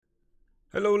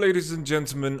Hello, ladies and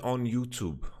gentlemen on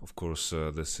YouTube. Of course,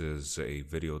 this is a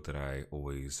video that I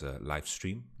always live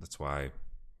stream. That's why,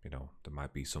 there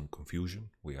might be some confusion.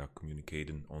 We are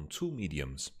communicating on two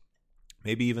mediums,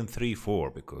 maybe even three, four,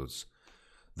 because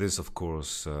this, of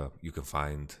course, you can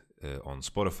find on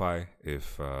Spotify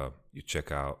if you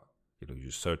check out,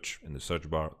 you search in the search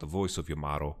bar, the voice of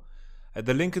Yamato.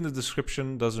 The link in the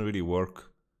description doesn't really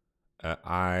work.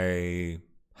 I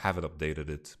haven't updated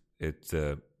it. It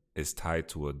is tied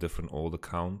to a different old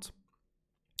account.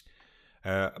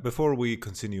 Before we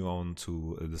continue on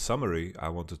to the summary, I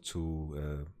wanted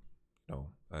to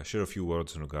share a few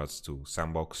words in regards to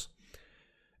Sandbox.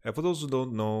 For those who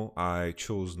don't know, I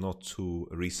chose not to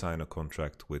re-sign a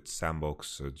contract with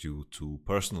Sandbox due to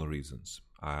personal reasons.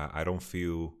 I don't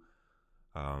feel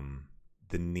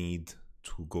the need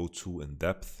to go too in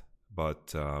depth,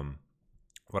 but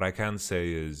what I can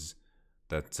say is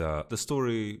that the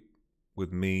story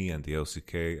with me and the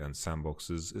LCK and Sandbox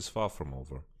is far from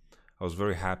over. I was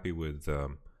very happy with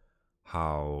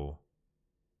how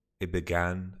it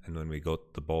began, and when we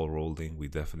got the ball rolling, we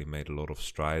definitely made a lot of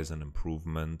strides and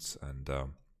improvements, and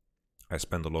I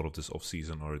spent a lot of this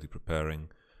off-season already preparing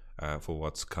for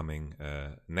what's coming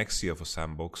next year for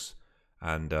Sandbox,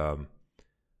 and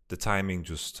the timing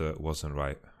just wasn't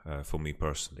right for me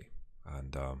personally.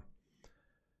 And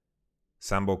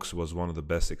Sandbox was one of the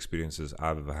best experiences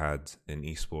I've ever had in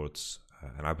esports,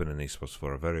 and I've been in esports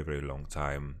for a very, very long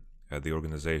time. The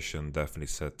organization definitely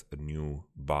set a new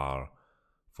bar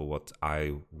for what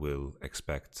I will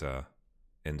expect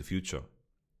in the future.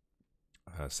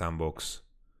 Sandbox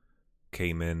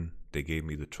came in, they gave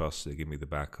me the trust, they gave me the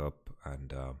backup,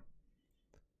 and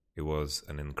it was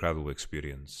an incredible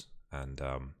experience. And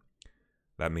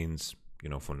that means,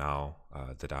 for now,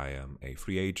 that I am a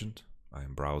free agent. I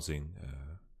am browsing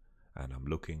and I'm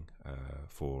looking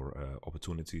for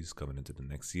opportunities coming into the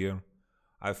next year.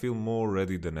 I feel more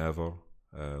ready than ever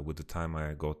with the time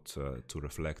I got to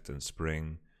reflect in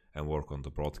spring and work on the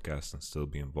broadcast and still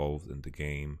be involved in the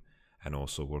game and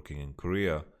also working in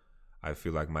Korea. I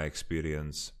feel like my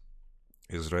experience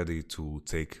is ready to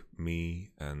take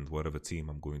me and whatever team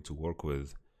I'm going to work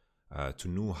with to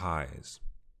new highs.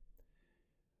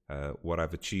 What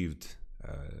I've achieved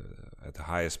at the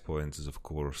highest point is, of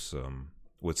course,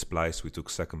 with Splice, we took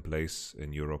second place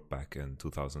in Europe back in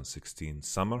 2016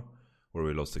 summer, where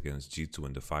we lost against G2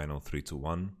 in the final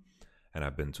 3-1. And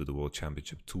I've been to the World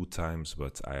Championship 2 times,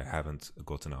 but I haven't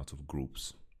gotten out of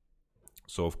groups.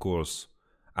 So, of course,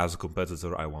 as a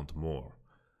competitor, I want more.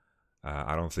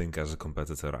 I don't think as a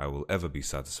competitor I will ever be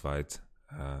satisfied,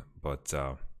 but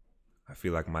I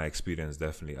feel like my experience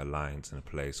definitely aligns in a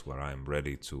place where I'm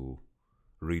ready to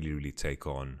really take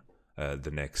on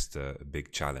the next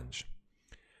big challenge.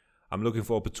 I'm looking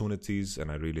for opportunities, and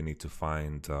I really need to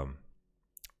find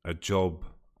a job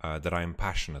that I'm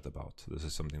passionate about. This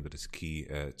is something that is key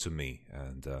to me,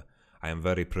 and I am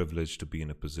very privileged to be in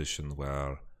a position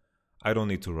where I don't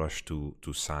need to rush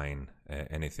to sign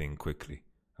anything quickly,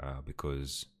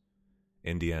 because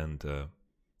in the end,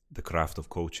 the craft of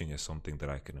coaching is something that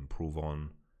I can improve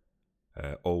on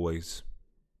always.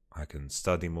 I can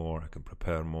study more, I can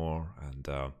prepare more, and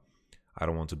I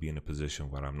don't want to be in a position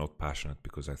where I'm not passionate,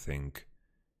 because I think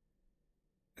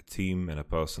a team and a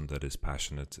person that is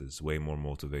passionate is way more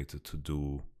motivated to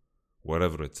do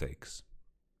whatever it takes.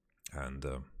 And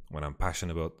when I'm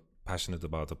passionate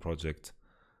about a project,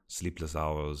 sleepless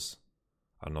hours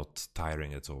are not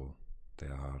tiring at all. They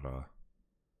are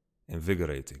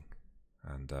invigorating,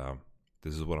 and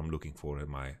this is what I'm looking for in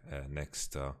my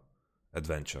next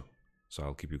adventure. So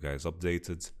I'll keep you guys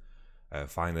updated.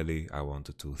 Finally, I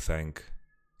wanted to thank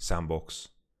Sandbox,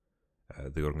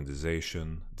 the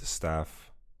organization, the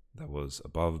staff that was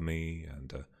above me,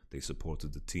 and they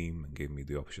supported the team and gave me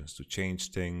the options to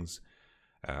change things.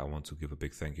 I want to give a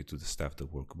big thank you to the staff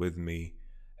that work with me,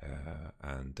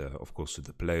 and of course to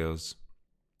the players.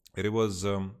 It was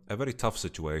a very tough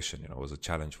situation. It was a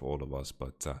challenge for all of us,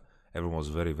 but everyone was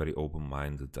very, very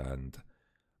open-minded, and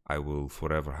I will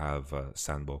forever have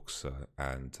Sandbox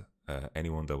and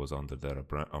anyone that was under their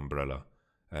umbrella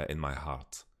in my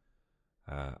heart.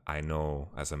 I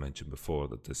know, as I mentioned before,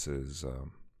 that this is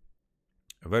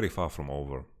very far from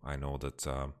over. I know that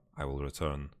I will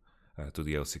return to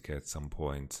the LCK at some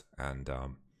point, and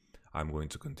I'm going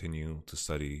to continue to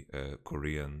study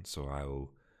Korean, so I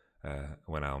will,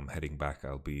 when I'm heading back,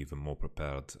 I'll be even more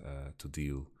prepared to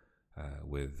deal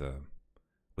with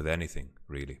anything,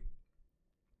 really.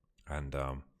 And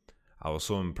I was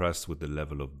so impressed with the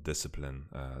level of discipline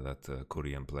that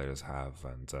Korean players have,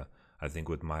 and I think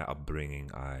with my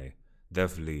upbringing, I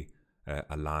definitely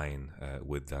align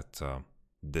with that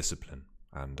discipline.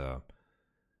 And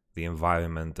the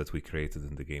environment that we created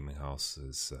in the gaming house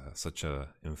is such a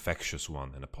infectious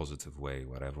one in a positive way,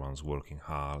 where everyone's working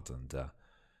hard, and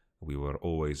we were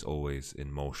always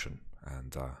in motion.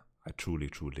 And I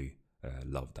truly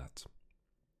love that.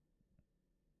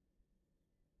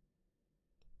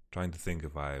 Trying to think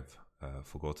if I've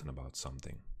forgotten about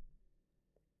something.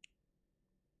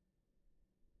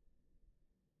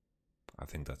 I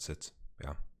think that's it.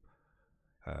 Yeah.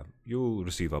 You'll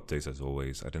receive updates as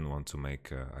always. I didn't want to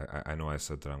make. I know I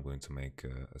said that I'm going to make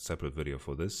a separate video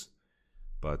for this,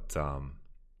 but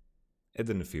it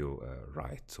didn't feel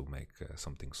right to make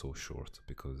something so short,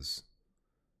 because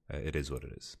it is what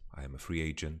it is. I am a free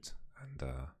agent, and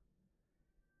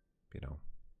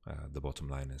the bottom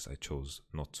line is I chose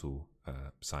not to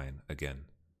sign again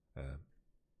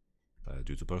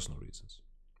due to personal reasons,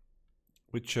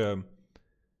 which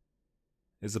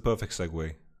is the perfect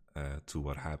segue to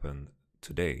what happened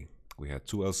today. We had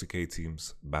two LCK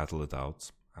teams battle it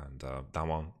out, and that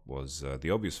one was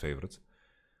the obvious favorite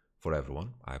for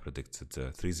everyone. I predicted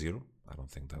 3-0. I don't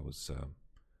think that was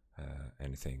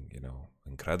anything,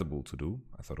 incredible to do.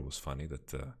 I thought it was funny that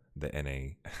the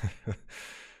NA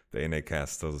the NA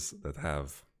casters that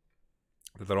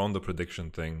are on the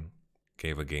prediction thing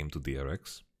gave a game to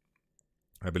DRX.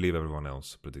 I believe everyone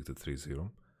else predicted 3-0.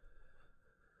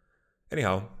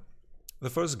 Anyhow, the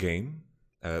first game,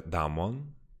 Damwon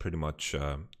pretty much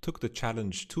took the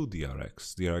challenge to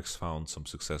DRX. DRX found some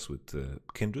success with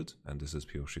Kindred, and this is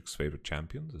Piotrik's favorite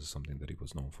champion. This is something that he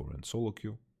was known for in solo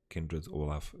queue. Kindred,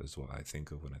 Olaf is what I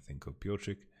think of when I think of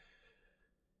Piotrek.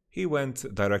 He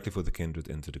went directly for the Kindred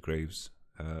into the Graves.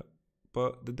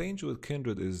 But the danger with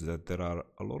Kindred is that there are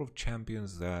a lot of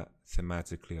champions that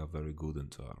thematically are very good in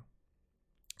Tar.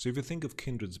 So if you think of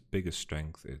Kindred's biggest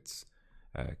strength, it's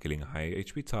killing high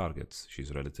HP targets.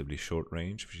 She's relatively short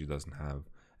range. She doesn't have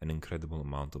an incredible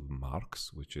amount of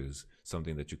marks, which is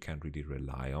something that you can't really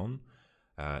rely on.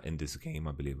 In this game,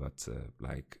 I believe at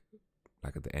like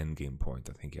at the end game point,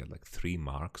 I think he had like 3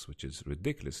 marks, which is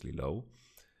ridiculously low.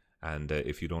 And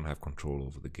if you don't have control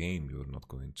over the game, you're not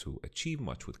going to achieve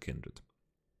much with Kindred.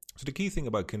 So the key thing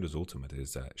about Kindred's ultimate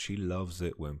is that she loves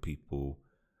it when people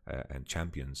and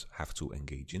champions have to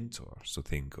engage into her. So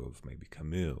think of maybe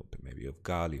Camille, maybe of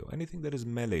Galio. Anything that is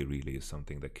melee really is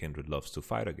something that Kindred loves to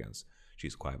fight against.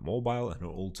 She's quite mobile, and her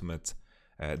ultimate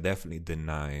definitely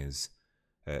denies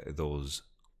those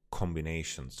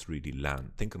combinations to really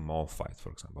land. Think of Malphite,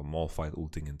 for example. Malphite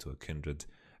ulting into a Kindred,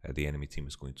 the enemy team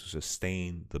is going to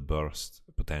sustain the burst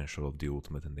potential of the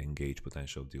ultimate and the engage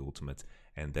potential of the ultimate,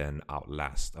 and then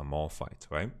outlast a Malphite,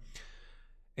 right?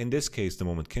 In this case, the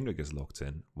moment Kindred gets locked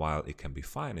in, while it can be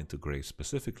fine into Graves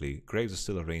specifically, Graves is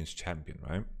still a ranged champion,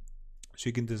 right? So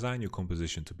you can design your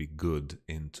composition to be good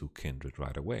into Kindred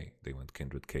right away. They went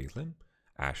Kindred Caitlyn,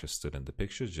 Ashe is still in the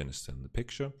picture, Jhin is still in the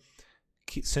picture.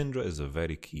 Syndra is a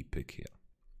very key pick here.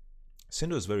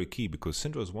 Syndra is very key because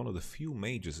Syndra is one of the few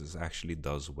mages that actually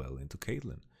does well into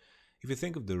Caitlyn. If you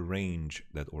think of the range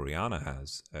that Orianna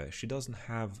has, she doesn't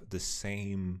have the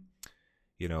same,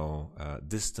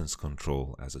 distance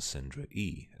control as a Syndra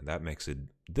E, and that makes it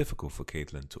difficult for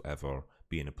Caitlyn to ever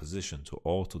be in a position to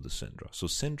auto the Syndra. So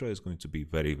Syndra is going to be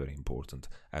very, very important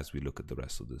as we look at the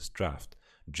rest of this draft.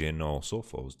 Jhin also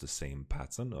follows the same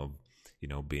pattern of,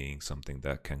 being something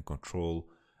that can control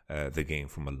the game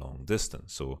from a long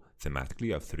distance. So thematically,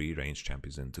 you have 3 ranged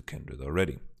champions into Kindred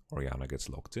already. Orianna gets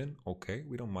locked in. Okay,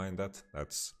 we don't mind that.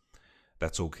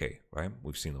 That's okay, right?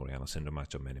 We've seen Orianna Syndra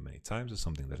matchup many times. It's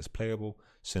something that is playable.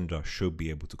 Syndra should be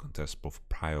able to contest both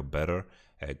prio better.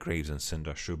 Graves and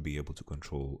Syndra should be able to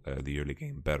control the early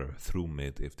game better through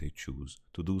mid if they choose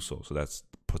to do so. So that's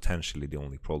potentially the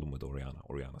only problem with Orianna.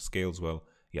 Orianna scales well,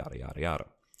 yada yada yada.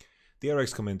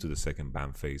 DRX come into the second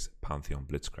ban phase, Pantheon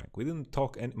Blitzcrank. We didn't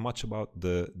talk much about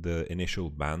the initial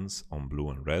bans on blue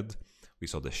and red. We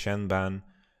saw the Shen ban.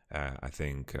 I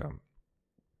think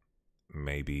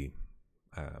maybe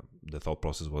the thought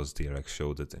process was DRX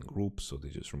showed it in groups, so they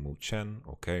just removed Shen.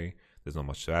 Okay, there's not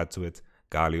much to add to it.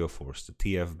 Galio forced the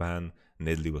TF ban.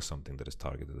 Nidalee was something that is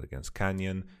targeted against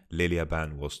Canyon. Lilia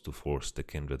ban was to force the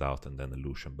Kindred out, and then the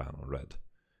Lucian ban on red.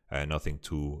 Nothing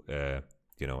too,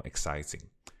 exciting.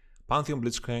 Pantheon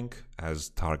Blitzcrank has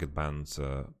target bans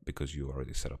because you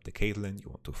already set up the Caitlyn. You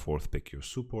want to 4th pick your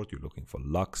support. You're looking for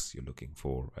Lux. You're looking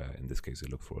for, in this case, you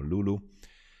look for a Lulu.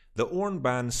 The Ornn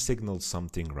ban signaled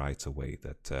something right away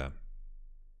that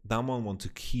Damwon want to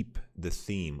keep the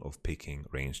theme of picking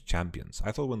ranged champions.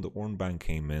 I thought when the Ornn ban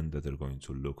came in that they're going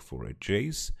to look for a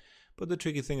Jace. But the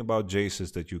tricky thing about Jace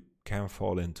is that you can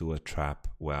fall into a trap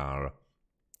where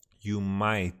you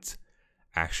might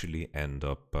actually end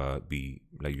up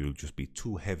you'll just be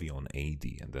too heavy on AD,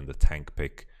 and then the tank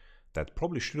pick that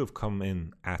probably should have come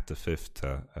in at the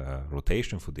 5th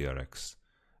rotation for DRX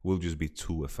will just be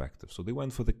too effective. So they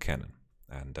went for the cannon,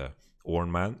 and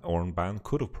Ornn ban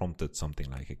could have prompted something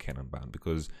like a cannon ban,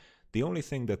 because the only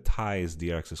thing that ties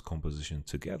DRX's composition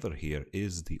together here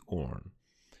is the Ornn.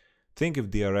 Think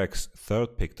if DRX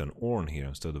third picked an Ornn here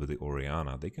instead of the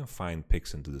Orianna, they can find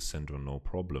picks into the Syndra no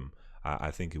problem.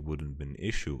 I think it wouldn't have been an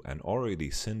issue, and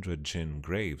already Syndra, Jhin,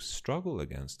 Graves struggle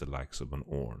against the likes of an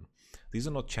Ornn. These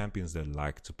are not champions that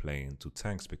like to play into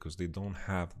tanks because they don't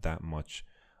have that much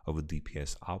of a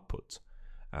DPS output.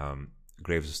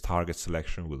 Graves' target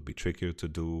selection will be trickier to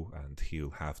do, and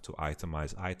he'll have to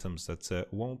itemize items that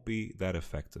won't be that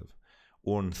effective.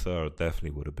 Ornn third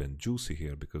definitely would have been juicy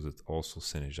here because it also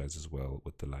synergizes well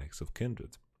with the likes of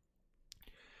Kindred.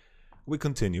 We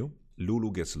continue.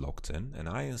 Lulu gets locked in, and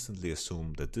I instantly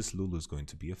assume that this Lulu is going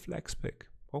to be a flex pick.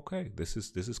 Okay, this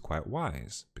is quite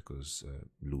wise, because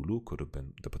Lulu could have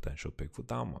been the potential pick for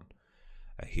Damwon.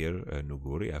 Here,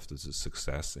 Nuguri, after the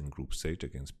success in group stage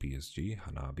against PSG,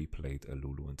 Hanabi played a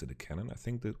Lulu into the cannon. I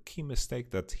think the key mistake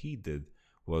that he did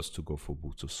was to go for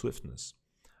Boots of Swiftness.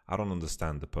 I don't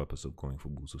understand the purpose of going for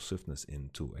Boots of Swiftness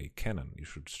into a cannon. You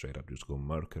should straight up just go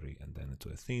Mercury and then into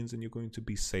Athenes, and you're going to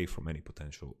be safe from any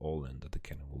potential all-in that the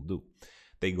cannon will do.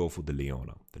 They go for the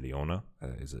Leona. The Leona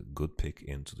is a good pick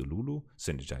into the Lulu,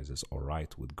 synergizes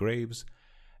alright with Graves,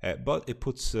 but it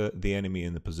puts the enemy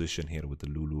in the position here with the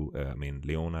Lulu,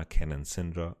 Leona, Cannon,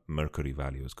 Syndra. Mercury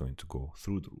value is going to go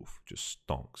through the roof, just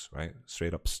stonks, right?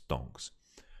 Straight up stonks.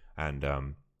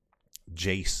 And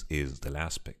Jace is the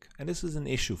last pick. And this is an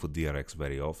issue for DRX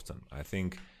very often. I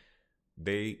think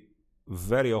they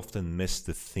very often miss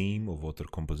the theme of what their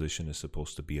composition is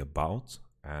supposed to be about.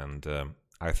 And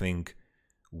I think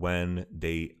when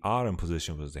they are in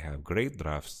position where they have great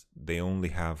drafts, they only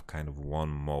have kind of one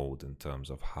mode in terms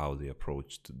of how they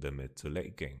approach the mid to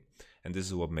late game. And this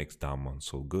is what makes Damwon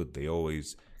so good. They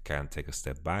always can take a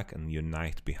step back and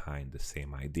unite behind the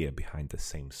same idea, behind the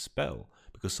same spell.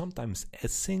 Because sometimes a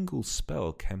single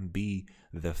spell can be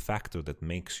the factor that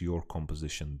makes your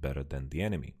composition better than the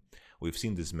enemy. We've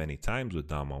seen this many times with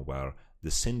Damwon, where the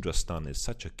Syndra stun is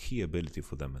such a key ability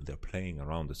for them, and they're playing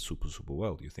around it super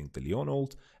well. You think the Leon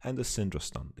ult and the Syndra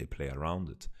stun, they play around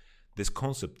it. This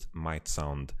concept might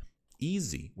sound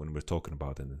easy when we're talking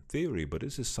about it in theory, but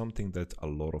this is something that a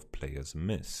lot of players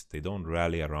miss. They don't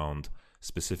rally around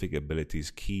specific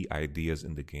abilities, key ideas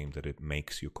in the game that it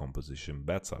makes your composition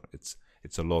better. It's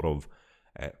a lot of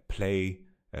play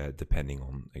depending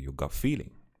on your gut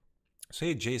feeling.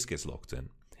 Say Jace gets locked in.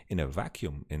 In a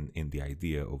vacuum, in the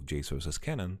idea of Jace versus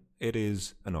Kennen, it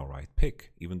is an alright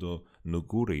pick. Even though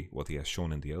Nuguri, what he has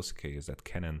shown in the LCK is that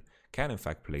Kennen can in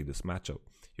fact play this matchup.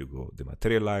 You go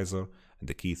Dematerializer, and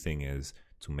the key thing is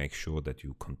to make sure that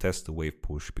you contest the wave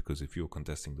push, because if you're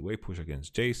contesting the wave push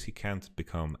against Jace, he can't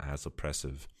become as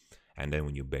oppressive. And then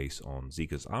when you base on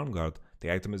Zeke's Arm Guard, the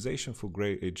itemization for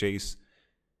Jace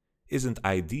isn't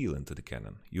ideal into the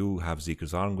cannon. You have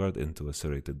Zeke's Arm Guard into a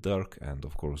serrated Dirk, and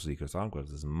of course Zeke's Arm Guard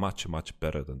is much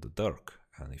better than the Dirk.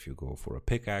 And if you go for a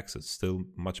pickaxe, it's still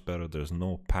much better. There's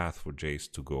no path for Jace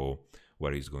to go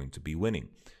where he's going to be winning,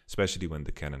 especially when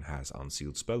the cannon has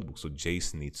unsealed spellbook. So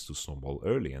Jace needs to snowball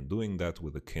early, and doing that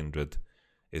with a Kindred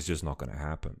is just not going to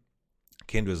happen.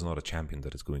 Kindred is not a champion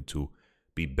that is going to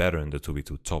be better in the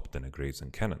 2v2 top than a Graves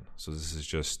and Cannon. So this is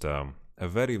just a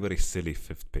very silly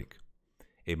fifth pick.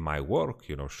 It might work,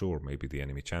 sure, maybe the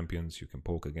enemy champions, you can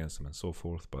poke against them and so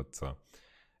forth, but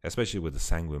especially with the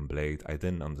Sanguine Blade, I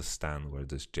didn't understand where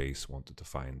this Jace wanted to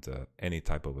find any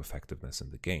type of effectiveness in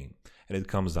the game. And it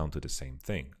comes down to the same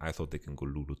thing. I thought they can go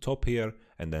Lulu top here,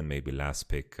 and then maybe last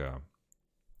pick,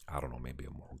 I don't know, maybe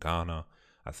a Morgana.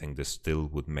 I think this still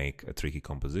would make a tricky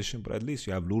composition, but at least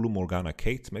you have Lulu, Morgana,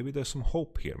 Kate. Maybe there's some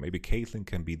hope here. Maybe Caitlyn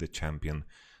can be the champion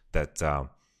that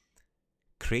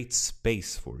creates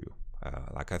space for you.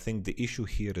 I think the issue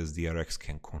here is DRX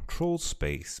can control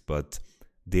space, but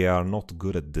they are not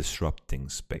good at disrupting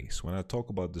space. When I talk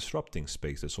about disrupting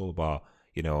space, it's all about,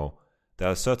 there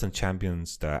are certain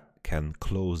champions that can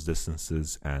close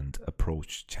distances and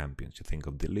approach champions. You think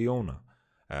of the Leona.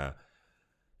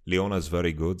 Leona is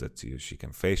very good at she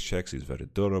can face checks, she's very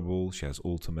durable, she has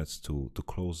ultimates to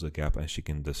close the gap, and she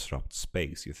can disrupt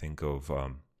space. You think of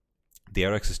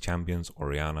DRX's champions,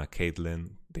 Orianna,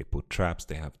 Caitlyn, they put traps,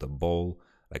 they have the ball.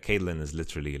 Like Caitlyn is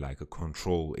literally like a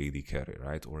control AD carry,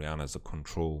 right? Orianna is a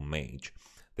control mage.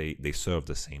 They serve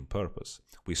the same purpose.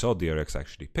 We saw DRX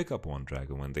actually pick up one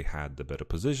dragon when they had the better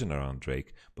position around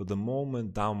Drake, but the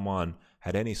moment Damwon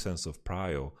had any sense of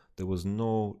prio, there was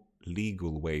no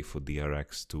legal way for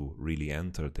DRX to really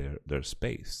enter their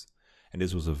space. And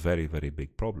this was a very, very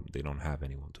big problem. They don't have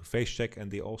anyone to face check,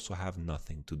 and they also have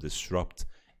nothing to disrupt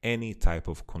any type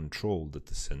of control that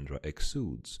the Syndra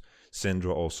exudes.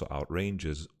 Syndra also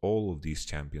outranges all of these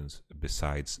champions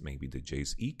besides maybe the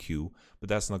Jay's EQ, but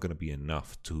that's not going to be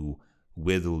enough to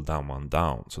whittle Damwon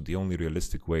down. So the only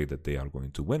realistic way that they are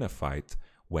going to win a fight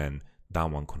when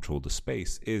Damwon control the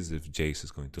space is if Jace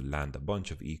is going to land a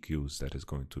bunch of EQs that is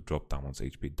going to drop Damwon's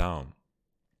HP down.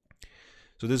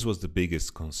 So this was the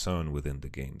biggest concern within the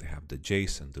game. They have the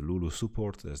Jace and the Lulu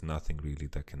support. There's nothing really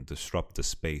that can disrupt the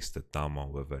space that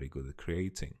Damwon were very good at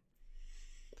creating.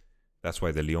 That's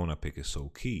why the Leona pick is so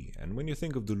key. And when you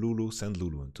think of the Lulu, send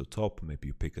Lulu into top. Maybe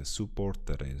you pick a support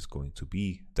that is going to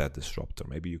be that disruptor.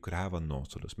 Maybe you could have a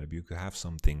Nautilus. Maybe you could have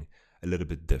something a little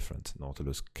bit different.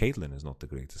 Nautilus Caitlyn is not the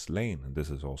greatest lane, and this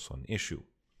is also an issue.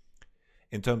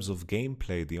 In terms of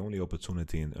gameplay, the only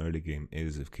opportunity in early game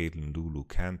is if Caitlyn and Lulu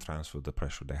can transfer the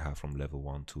pressure they have from level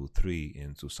 1, 2, 3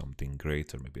 into something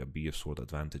greater, maybe a BF Sword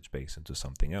advantage base into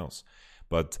something else.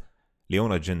 But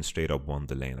Leona Jhin straight up won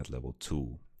the lane at level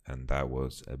 2, and that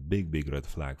was a big, big red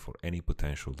flag for any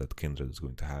potential that Kindred is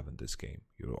going to have in this game.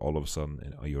 You're all of a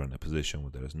sudden, you're in a position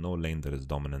where there is no lane that is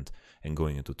dominant, and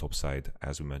going into top side,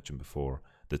 as we mentioned before,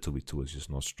 the 2v2 is just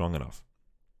not strong enough.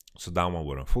 So Damwon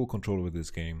were in full control with this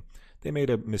game. They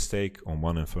made a mistake on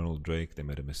one Infernal Drake, they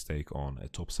made a mistake on a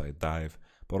topside dive,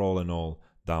 but all in all,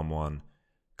 Damwon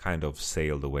kind of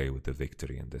sailed away with the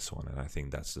victory in this one, and I think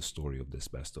that's the story of this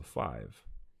best of 5.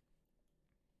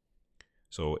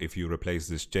 So if you replace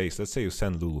this Jace, let's say you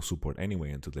send Lulu support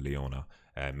anyway into the Leona,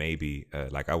 maybe,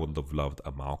 like I would have loved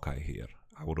a Maokai here.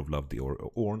 I would have loved the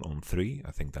Ornn on 3,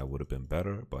 I think that would have been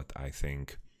better, but I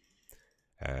think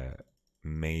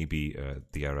maybe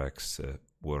DRX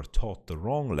were taught the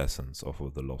wrong lessons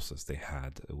of the losses they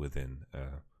had within,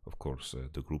 of course,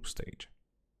 the group stage.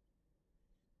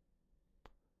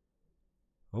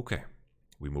 Okay,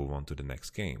 we move on to the next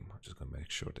game. I'm just going to make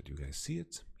sure that you guys see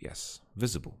it. Yes,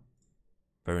 visible.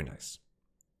 Very nice.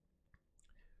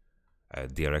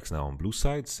 DRX now on blue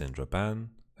side, Syndra ban,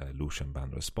 Lucian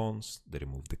ban response. They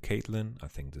removed the Caitlyn. I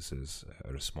think this is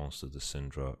a response to the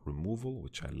Syndra removal,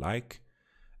 which I like.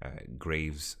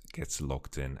 Graves gets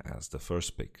locked in as the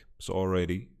first pick. So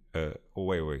already, oh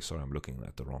wait, sorry, I'm looking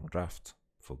at the wrong draft.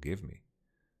 Forgive me.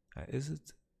 Is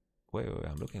it? Wait,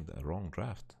 I'm looking at the wrong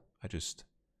draft. I just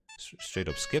straight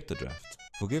up skipped the draft.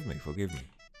 Forgive me.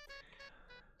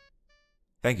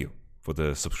 Thank you for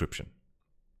the subscription.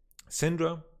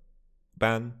 Syndra,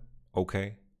 ban,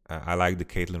 okay. I like the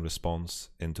Caitlyn response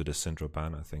into the Syndra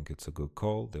ban. I think it's a good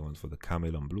call. They went for the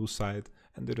Camille on blue side,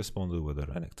 and they responded with a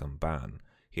Renekton ban.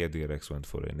 Here DRX went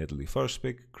for an Italy first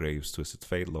pick, Graves Twisted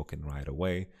Fate lock in right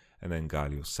away, and then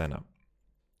Galio Senna.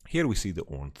 Here we see the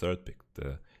Ornn third pick,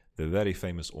 the very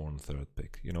famous Ornn third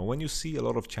pick. You know, when you see a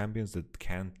lot of champions that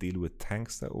can't deal with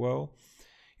tanks that well,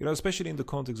 you know, especially in the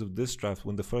context of this draft,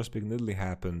 when the first pick Nidalee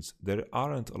happens, there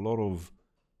aren't a lot of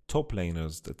top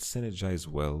laners that synergize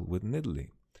well with Nidalee.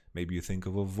 Maybe you think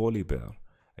of a Volibear,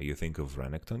 you think of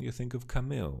Renekton, you think of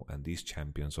Camille, and these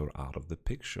champions are out of the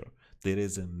picture. There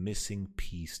is a missing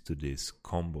piece to this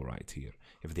combo right here.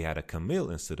 If they had a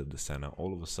Camille instead of the Senna,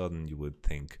 all of a sudden you would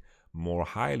think more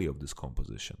highly of this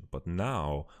composition. But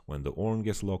now, when the Ornn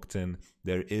gets locked in,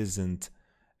 there isn't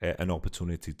an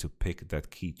opportunity to pick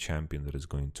that key champion that is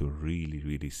going to really,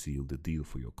 really seal the deal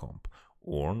for your comp.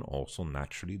 Ornn also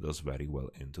naturally does very well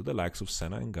into the likes of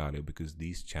Senna and Galio because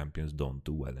these champions don't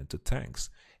do well into tanks.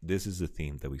 This is the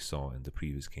theme that we saw in the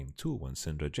previous game too. When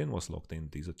Syndra Jhin was locked in,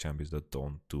 these are champions that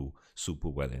don't do super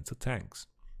well into tanks.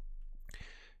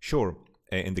 Sure,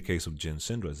 in the case of Jhin,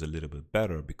 Syndra is a little bit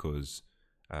better because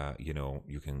you know,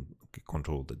 you can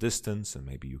control the distance and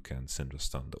maybe you can Syndra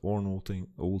stun the Ornn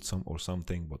ult or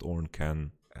something, but Ornn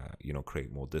can you know,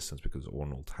 create more distance because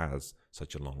Ornn ult has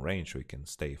such a long range, so he can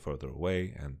stay further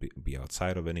away and be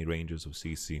outside of any ranges of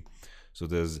CC. So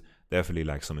there's definitely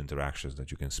like some interactions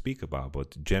that you can speak about,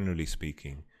 but generally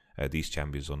speaking, these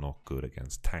champions are not good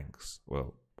against tanks.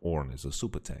 Well, Ornn is a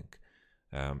super tank.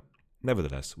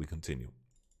 Nevertheless, we continue.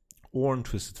 Ornn,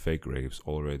 Twisted Fate, Graves,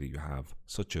 already you have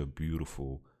such a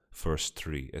beautiful first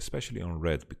 3, especially on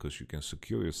red, because you can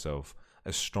secure yourself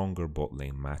a stronger bot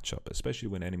lane matchup, especially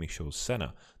when enemy shows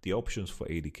Senna. The options for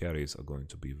AD carries are going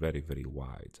to be very, very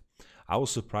wide. I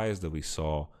was surprised that we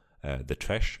saw the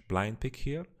Thresh blind pick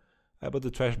here, but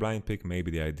the Thresh blind pick, maybe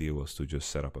the idea was to just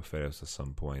set up a Pharos at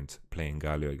some point. Playing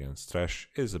Galio against Thresh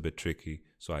is a bit tricky,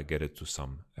 so I get it to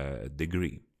some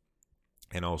degree.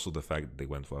 And also the fact that they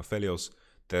went for Aphelios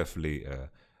definitely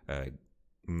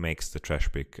makes the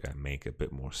Thresh pick make a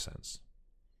bit more sense.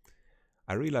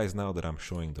 I realize now that I'm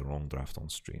showing the wrong draft on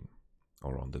stream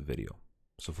or on the video.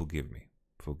 So forgive me.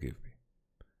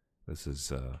 This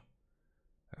is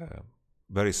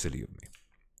very silly of me.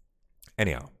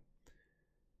 Anyhow,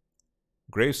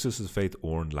 Graves Twisted Fate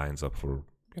Ornn lines up for,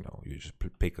 you just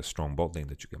pick a strong bot lane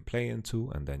that you can play into,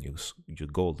 and then you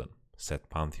golden. Set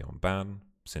Pantheon ban,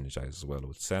 synergizes well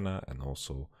with Senna, and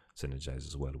also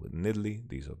synergizes well with Nidalee.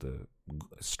 These are the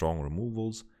strong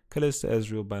removals. Kalista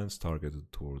Ezreal bans targeted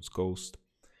towards Ghost.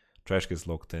 Trash gets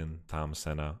locked in. Tam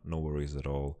Senna, no worries at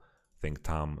all. I think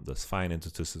Tam does fine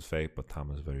into Twisted Fate, but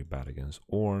Tam is very bad against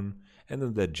Ornn. And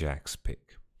then the Jax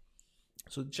pick.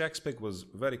 So Jax pick was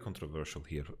very controversial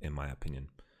here, in my opinion.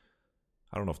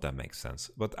 I don't know if that makes sense,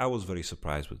 but I was very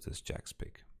surprised with this Jax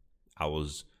pick. I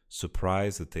was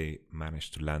surprised that they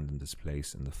managed to land in this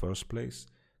place in the first place,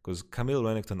 because Camille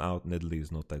Renekton out Nidalee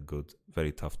is not that good.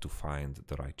 Very tough to find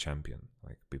the right champion.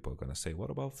 Like, people are going to say, what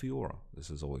about Fiora?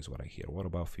 This is always what I hear. What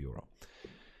about Fiora?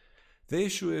 The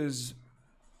issue is,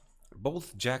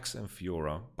 both Jax and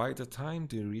Fiora, by the time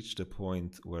they reach the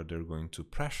point where they're going to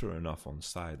pressure enough on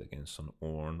side against an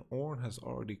Ornn, Ornn has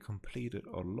already completed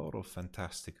a lot of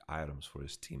fantastic items for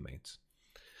his teammates.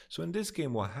 So in this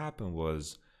game, what happened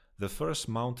was the first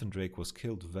Mountain Drake was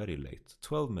killed very late,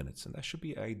 12 minutes, and that should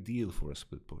be ideal for a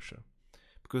split pusher.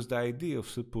 Because the idea of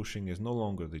split pushing is no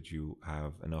longer that you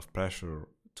have enough pressure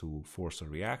to force a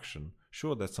reaction.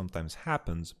 Sure, that sometimes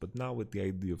happens, but now with the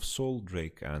idea of Soul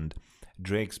Drake and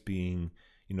Drakes being,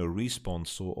 respawned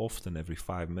so often every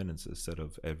 5 minutes instead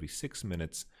of every 6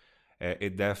 minutes,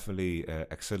 it definitely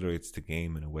accelerates the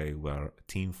game in a way where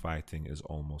team fighting is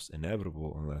almost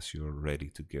inevitable unless you're ready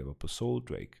to give up a Soul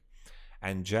Drake.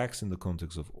 And Jax, in the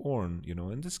context of Ornn,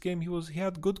 in this game he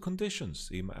had good conditions.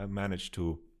 He managed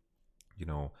to,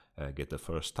 get the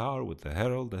first tower with the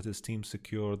Herald that his team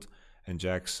secured, and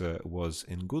Jax was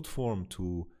in good form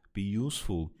to be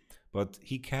useful, but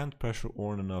he can't pressure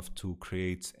Ornn enough to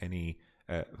create any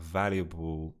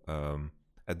valuable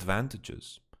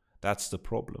advantages. That's the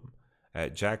problem.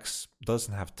 Jax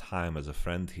doesn't have time as a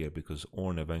friend here because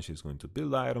Ornn eventually is going to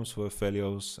build items for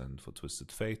Aphelios and for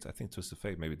Twisted Fate. I think Twisted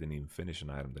Fate maybe didn't even finish an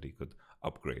item that he could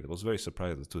upgrade. I was very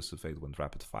surprised that Twisted Fate went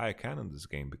Rapid Fire Cannon this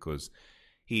game because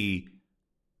he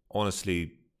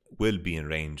honestly will be in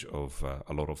range of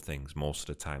a lot of things most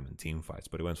of the time in team fights.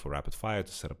 But he went for Rapid Fire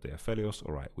to set up the Aphelios.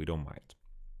 All right, we don't mind.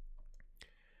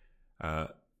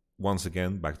 Once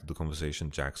again, back to the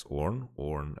conversation, Jax Ornn.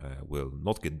 Ornn will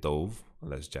not get Dove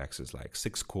unless Jax is like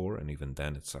 6 core, and even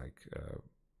then it's like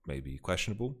maybe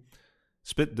questionable.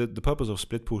 The purpose of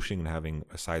split pushing and having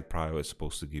a side prio is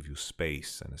supposed to give you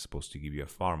space, and it's supposed to give you a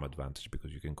farm advantage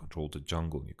because you can control the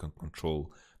jungle, you can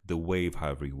control the wave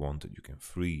however you want it, you can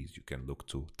freeze, you can look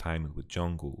to time it with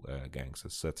jungle ganks,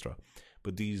 etc.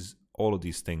 But all of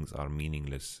these things are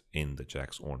meaningless in the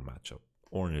Jax Ornn matchup.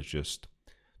 Ornn is just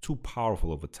too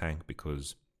powerful of a tank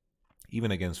because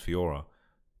even against Fiora,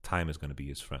 time is going to be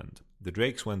his friend. The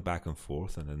Drakes went back and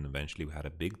forth, and then eventually we had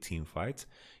a big team fight.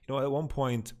 At one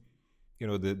point,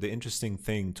 the interesting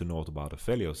thing to note about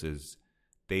Aphelios is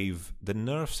the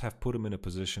nerfs have put him in a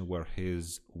position where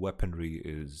his weaponry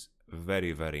is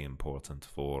very, very important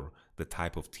for the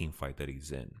type of team fight that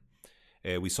he's in.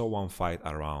 We saw one fight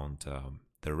around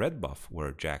the red buff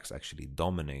where Jax actually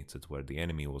dominated, where the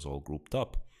enemy was all grouped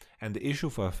up. And the issue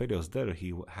for Aphelios there,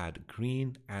 he had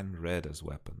green and red as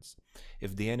weapons.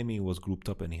 If the enemy was grouped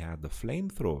up and he had the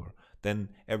flamethrower, then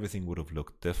everything would have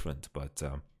looked different. But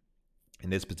in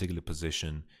this particular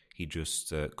position, he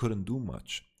just couldn't do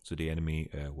much. So the enemy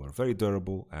were very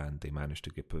durable, and they managed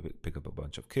to pick up a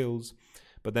bunch of kills.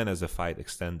 But then as the fight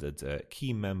extended,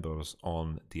 key members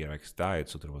on DRX died,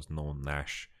 so there was no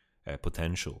Nash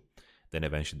potential. Then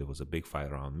eventually there was a big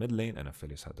fight around mid lane, and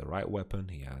Aphelios had the right weapon.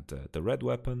 He had the red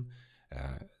weapon.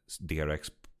 DRX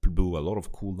blew a lot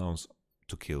of cooldowns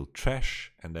to kill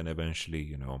Trash, and then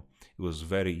eventually, it was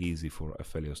very easy for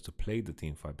Aphelios to play the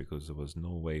team fight because there was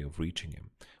no way of reaching him.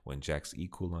 When Jack's E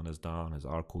cooldown is down, his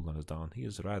R cooldown is down, he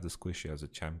is rather squishy as a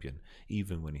champion,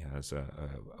 even when he has a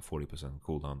 40%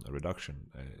 cooldown reduction,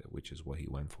 which is what he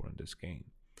went for in this game.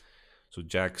 So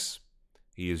Jax,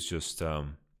 he is just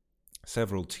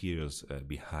several tiers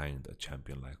behind a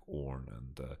champion like Ornn,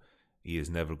 and he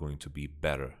is never going to be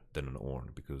better than an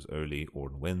Ornn because early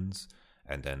Ornn wins,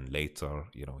 and then later,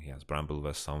 he has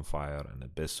Bramblevest, Sunfire, and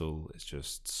Abyssal. It's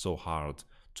just so hard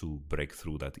to break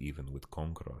through that even with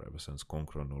Conqueror. Ever since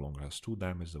Conqueror no longer has 2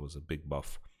 damage, there was a big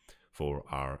buff for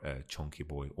our chunky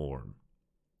boy Ornn.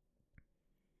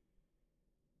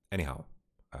 Anyhow,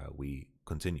 we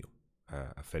continue.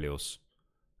 Aphelios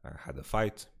had a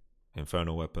fight,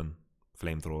 Inferno weapon,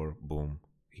 flamethrower, boom,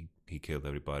 he killed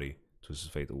everybody.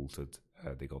 Twisted Fate ulted,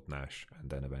 they got Nash, and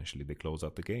then eventually they close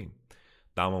out the game.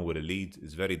 Damwon with a lead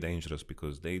is very dangerous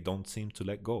because they don't seem to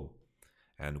let go.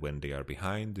 And when they are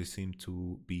behind, they seem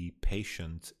to be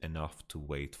patient enough to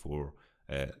wait for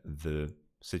the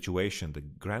situation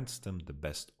that grants them the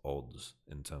best odds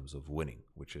in terms of winning,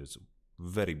 which is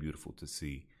very beautiful to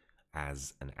see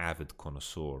as an avid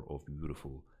connoisseur of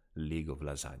beautiful League of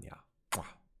Lasagna.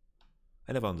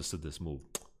 I never understood this move.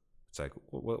 It's like,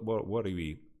 what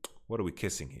are we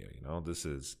kissing here? You know, this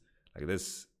is like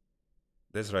this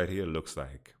right here looks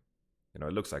like, you know,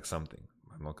 it looks like something.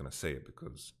 I'm not gonna say it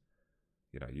because,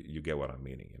 you know, you get what I'm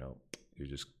meaning. You know,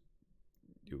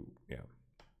 yeah,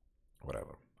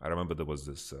 whatever. I remember there was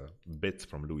this bit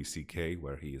from Louis C.K.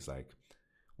 where he is like,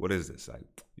 "What is this?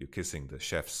 Like, you're kissing the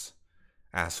chef's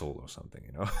asshole or something?"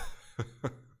 You know.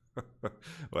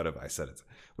 Whatever. I said it.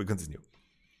 We continue.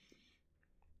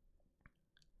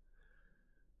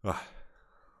 Yeah,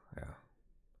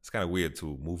 it's kind of weird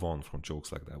to move on from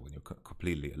jokes like that when you're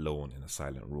completely alone in a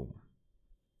silent room.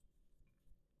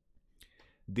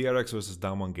 DRX versus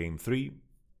Damwon Game 3.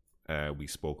 We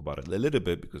spoke about it a little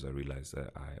bit because I realized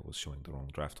that I was showing the wrong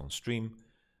draft on stream.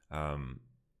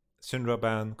 Syndra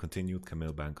ban continued,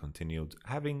 Camille ban continued.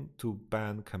 Having to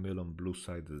ban Camille on blue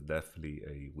side is definitely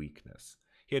a weakness.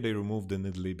 Here they removed the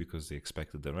Nidalee because they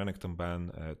expected the Renekton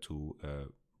ban to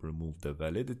remove the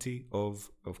validity of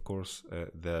course,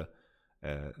 the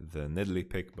Nidalee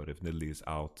pick. But if Nidalee is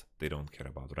out, they don't care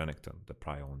about Renekton. The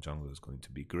prio on jungle is going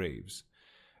to be Graves.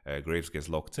 Graves gets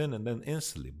locked in, and then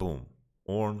instantly, boom,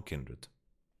 Ornn Kindred.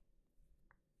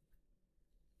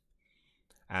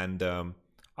 And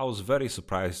I was very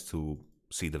surprised to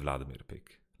see the Vladimir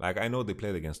pick. Like, I know they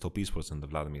played against top esports and the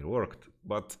Vladimir worked,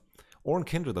 but Ornn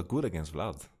Kindred are good against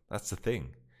Vlad. That's the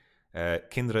thing.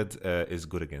 Kindred is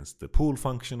good against the pool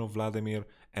function of Vladimir,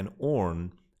 and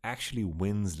Ornn actually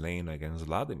wins lane against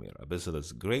Vladimir. Abyssal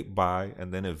is a great buy,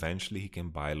 and then eventually he can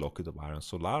buy Locket of Iron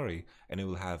Solari, and it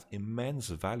will have immense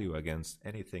value against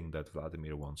anything that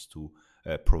Vladimir wants to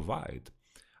provide.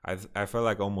 I felt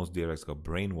like almost DRX got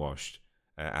brainwashed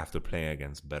after playing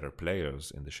against better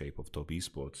players in the shape of top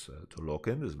esports to lock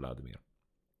in this Vladimir.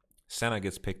 Senna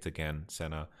gets picked again.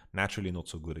 Senna naturally not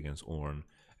so good against Ornn.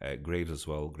 Graves as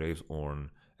well. Graves Ornn.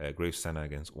 Graves Senna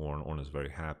against Ornn. Ornn is very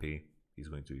happy. He's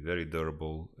going to be very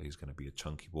durable. He's going to be a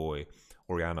chunky boy.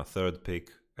 Orianna, third pick,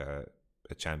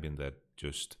 a champion that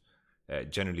just,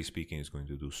 generally speaking, is going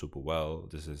to do super well.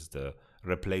 This is the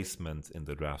replacement in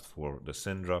the draft for the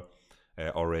Syndra.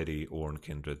 Already, Ornn,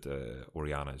 Kindred,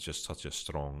 Orianna is just such a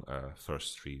strong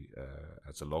first three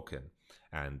as a lock-in.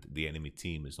 And the enemy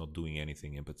team is not doing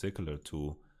anything in particular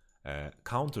to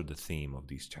counter the theme of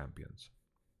these champions.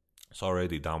 So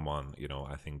already Damwon, you know,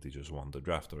 I think they just won the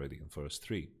draft already in first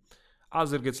three.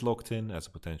 Azir gets locked in as a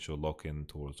potential lock-in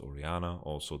towards Orianna.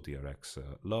 Also, DRX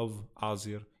love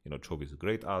Azir. You know, Chovy is a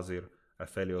great Azir.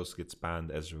 Aphelios gets banned.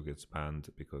 Ezreal gets banned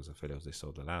because Aphelios they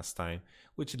saw the last time,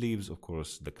 which leaves, of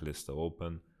course, the Kalista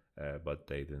open, but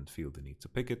they didn't feel the need to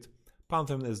pick it.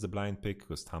 Pantheon is the blind pick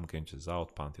because Tamkench is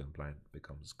out. Pantheon blind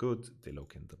becomes good. They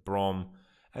lock in the Braum,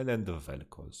 and then the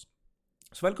Vel'Koz.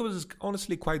 So Vel'Koz is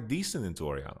honestly quite decent into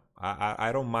Orianna.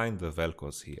 I don't mind the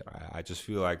Vel'Koz here. I just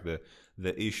feel like the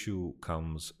issue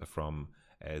comes from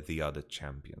the other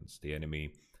champions. The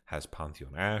enemy has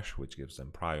Pantheon Ashe, which gives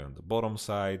them prio on the bottom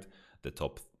side. The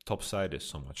top side is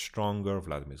so much stronger.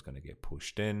 Vladimir is going to get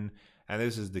pushed in, and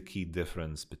this is the key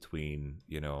difference between,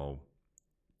 you know,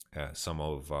 some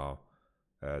of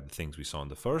the things we saw in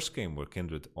the first game, where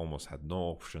Kindred almost had no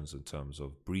options in terms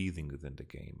of breathing within the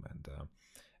game,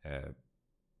 and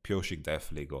Pyosik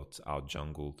definitely got out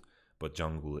jungled, but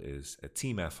jungle is a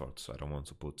team effort, so I don't want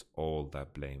to put all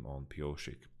that blame on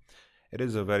Pyosik. It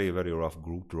is a very, very rough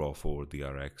group draw for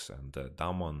DRX, and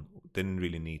Damwon didn't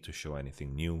really need to show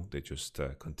anything new. They just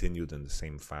continued in the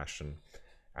same fashion,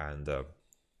 and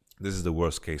this is the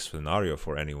worst case scenario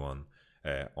for anyone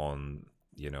on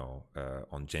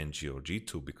Genji or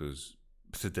G2, because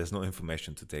there's no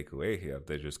information to take away here.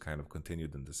 They just kind of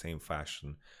continued in the same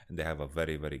fashion, and they have a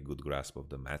very, very good grasp of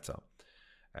the meta.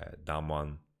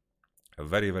 Damwon, a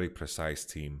very, very precise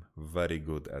team, very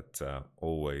good at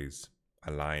always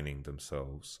aligning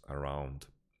themselves around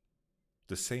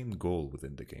the same goal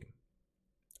within the game.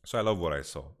 So I love what I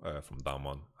saw from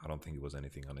Damwon. I don't think it was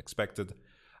anything unexpected.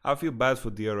 I feel bad for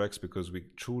DRX because we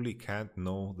truly can't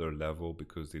know their level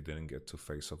because they didn't get to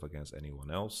face off against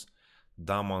anyone else.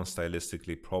 Damwon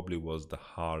stylistically probably was the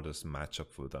hardest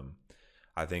matchup for them.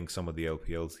 I think some of the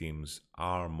LPL teams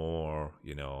are more,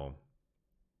 you know,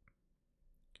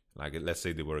 like let's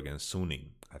say they were against Suning.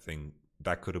 I think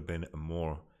that could have been a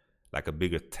more like a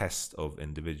bigger test of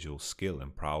individual skill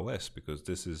and prowess, because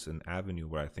this is an avenue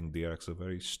where I think DRX are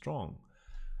very strong.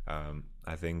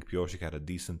 I think Piotr had a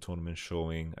decent tournament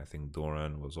showing. I think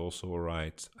Doran was also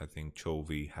alright. I think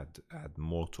Chovy had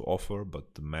more to offer,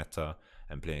 but the meta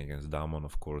and playing against Damon,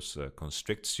 of course,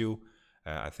 constricts you.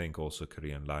 I think also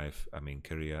Korea and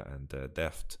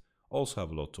Deft also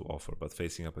have a lot to offer, but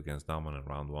facing up against Damon in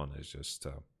round one is just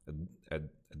a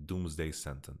doomsday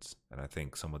sentence. And I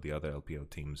think some of the other LPL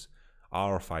teams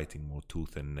are fighting more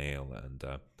tooth and nail and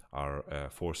are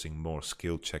forcing more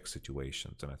skill check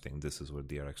situations, and I think this is where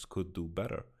DRX could do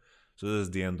better. So this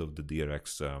is the end of the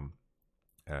DRX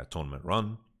tournament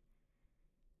run.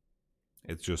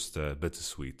 It's just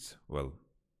bittersweet. Well,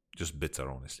 just bitter,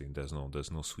 honestly. There's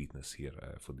no sweetness here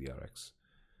for DRX.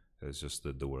 It's just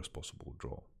the worst possible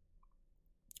draw.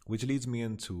 Which leads me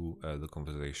into the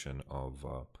conversation of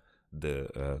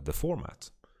the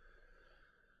format.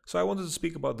 So I wanted to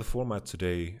speak about the format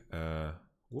today. I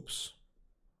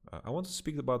want to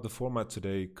speak about the format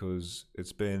today because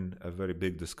it's been a very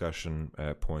big discussion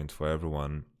point for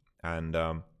everyone. And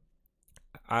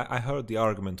I heard the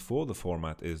argument for the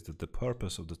format is that the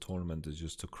purpose of the tournament is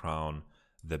just to crown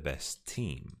the best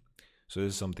team. So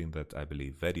this is something that I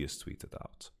believe Vedius tweeted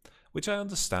out, which I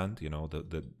understand. You know,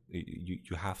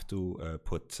 you have to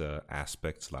put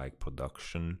aspects like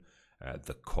production,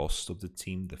 the cost of the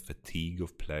team, the fatigue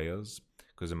of players.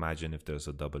 Because imagine if there's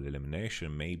a double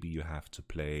elimination, maybe you have to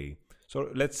play.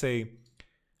 So let's say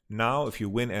now if you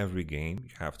win every game,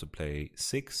 you have to play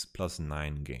 6 +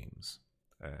 9 games.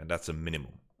 And that's a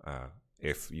minimum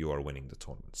if you are winning the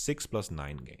tournament. 6 +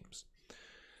 9 games.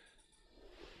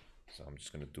 So I'm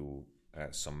just going to do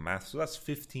some math. So that's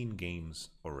 15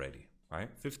 games already, right?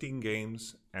 15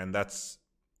 games, and that's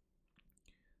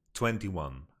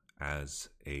 21 as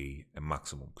a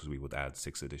maximum, because we would add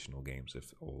 6 additional games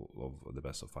if all of the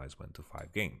best of 5s went to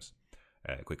 5 games.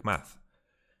 Quick math.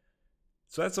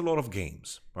 So that's a lot of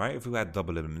games, right? If we had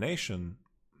double elimination,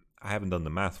 I haven't done the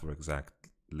math for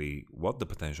exactly what the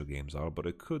potential games are, but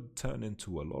it could turn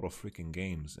into a lot of freaking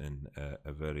games in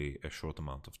a short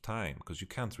amount of time, because you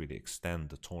can't really extend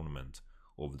the tournament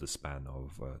over the span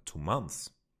of 2 months.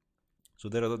 So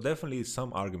there are definitely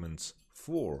some arguments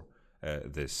for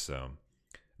this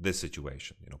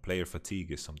situation. You know, player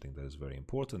fatigue is something that is very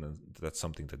important, and that's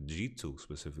something that G2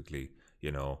 specifically,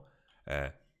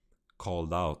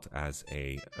 called out as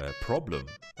a problem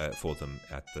for them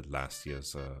at the last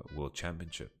year's World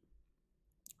Championship.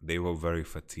 They were very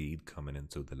fatigued coming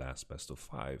into the last best of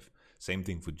 5. Same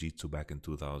thing for G2 back in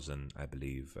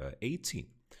 2018,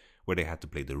 where they had to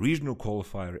play the regional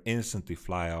qualifier, instantly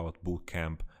fly out, boot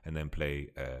camp, and then play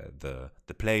the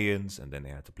play-ins, and then they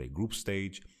had to play group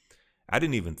stage. I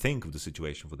didn't even think of the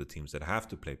situation for the teams that have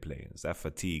to play play-ins. That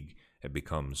fatigue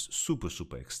becomes super,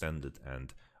 super extended.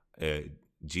 And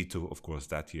G2, of course,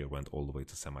 that year went all the way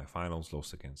to semifinals,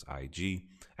 lost against IG.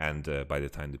 And by the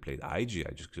time they played IG,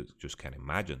 I just can't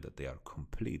imagine that they are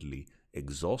completely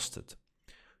exhausted.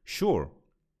 Sure,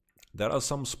 there are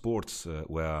some sports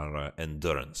where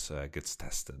endurance gets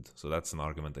tested. So that's an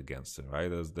argument against it, right?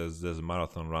 There's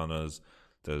marathon runners.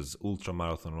 There's ultra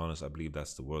marathon runners, I believe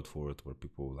that's the word for it, where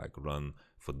people like run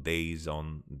for days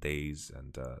on days,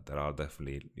 and there are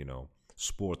definitely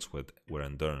sports where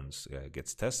endurance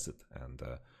gets tested, and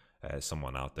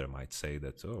someone out there might say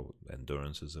that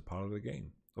endurance is a part of the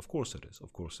game. Of course it is.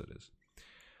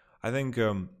 I think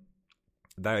the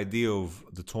idea of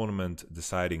the tournament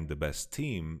deciding the best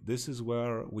team, this is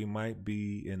where we might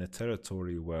be in a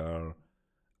territory where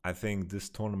I think this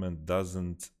tournament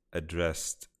doesn't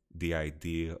address the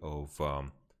idea of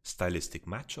stylistic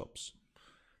matchups.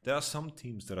 There are some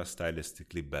teams that are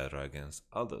stylistically better against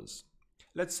others.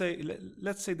 Let's say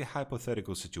the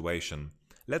hypothetical situation.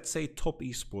 Let's say Top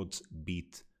Esports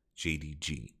beat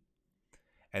JDG,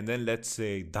 and then let's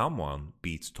say Damwon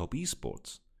beats Top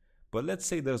Esports. But let's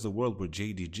say there's a world where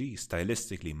JDG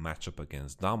stylistically match up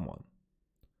against Damwon.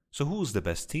 So who's the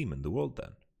best team in the world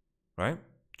then, right?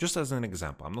 Just as an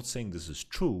example. I'm not saying this is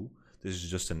true. This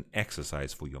is just an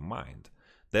exercise for your mind.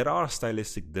 There are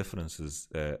stylistic differences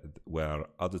where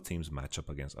other teams match up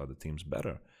against other teams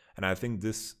better. And I think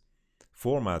this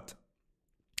format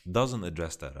doesn't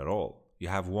address that at all. You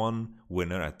have one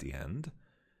winner at the end.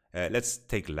 Let's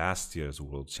take last year's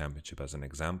World Championship as an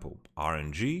example.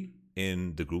 RNG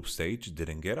in the group stage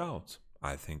didn't get out.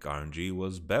 I think RNG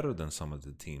was better than some of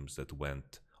the teams that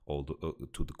went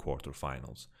to the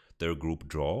quarterfinals. Their group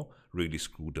draw really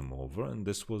screwed them over, and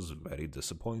this was very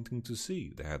disappointing to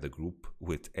see. They had a group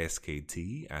with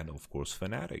SKT and, of course,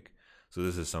 Fnatic. So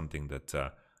this is something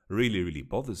that really, really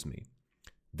bothers me.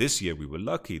 This year we were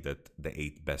lucky that the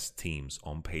 8 best teams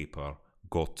on paper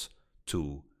got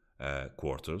to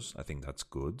quarters. I think that's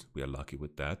good. We are lucky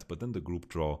with that. But then the group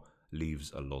draw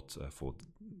leaves a lot for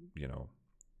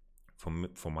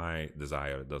my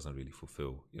desire. It doesn't really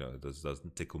fulfill. It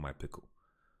doesn't tickle my pickle,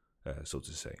 so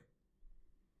to say.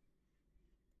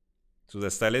 So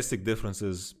the stylistic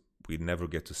differences, we never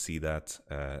get to see that.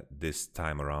 This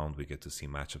time around, we get to see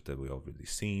matchup that we already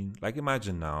seen. Like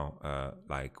imagine now,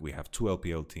 like we have 2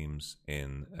 LPL teams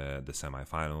in the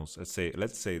semifinals.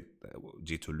 Let's say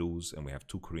G2 lose, and we have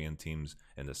 2 Korean teams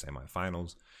in the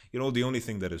semifinals. The only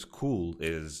thing that is cool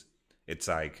is it's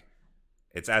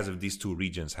as if these 2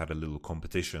 regions had a little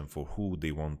competition for who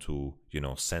they want to,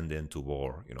 send into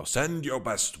war. Send your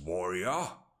best warrior,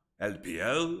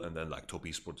 LPL, and then like Top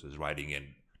Esports is riding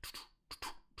in.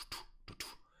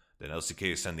 Then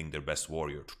LCK is sending their best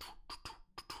warrior.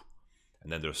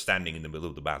 And then they're standing in the middle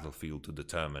of the battlefield to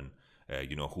determine,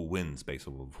 who wins based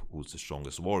on who's the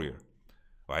strongest warrior,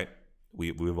 right?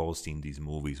 We've all seen these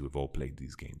movies. We've all played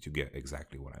these games. You get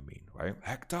exactly what I mean, right?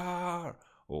 Hector!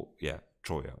 Or, yeah,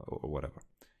 Troya, or whatever.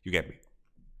 You get me.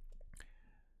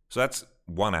 So that's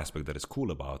one aspect that is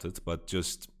cool about it, but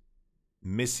just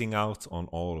missing out on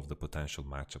all of the potential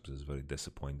matchups is very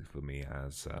disappointing for me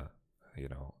as a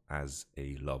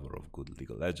lover of good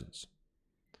League of Legends.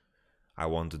 I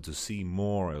wanted to see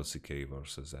more LCK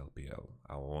versus LPL.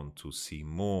 I want to see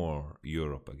more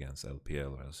Europe against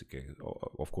LPL or LCK.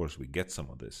 Of course, we get some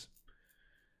of this,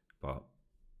 but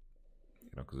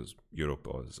because Europe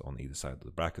is on either side of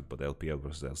the bracket, but LPL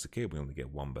versus LCK, we only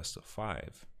get 1 best of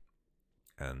 5,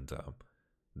 and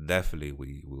definitely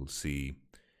we will see.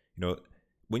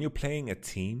 When you're playing a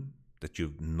team that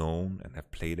you've known and have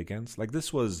played against, like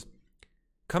this was.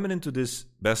 Coming into this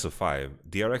best of 5,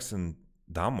 DRX and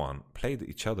Damwon played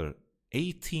each other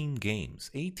 18 games.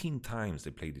 18 times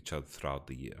they played each other throughout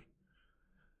the year.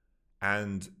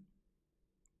 And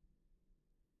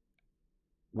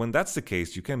when that's the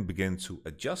case, you can begin to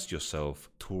adjust yourself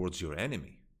towards your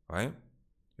enemy, right?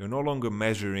 You're no longer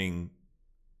measuring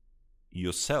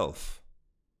yourself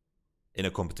in a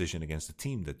competition against a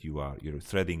team that you're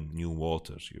threading new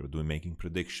waters. You're making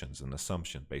predictions and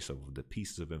assumptions based off of the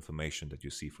pieces of information that you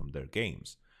see from their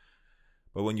games.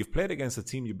 But when you've played against a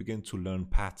team, you begin to learn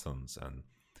patterns, and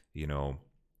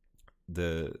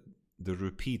the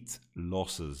repeat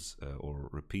losses or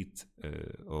repeat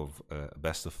of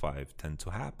best of 5 tend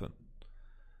to happen.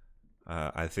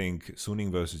 I think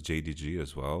Suning versus JDG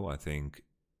as well. I think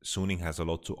Suning has a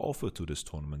lot to offer to this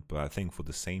tournament, but I think for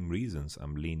the same reasons,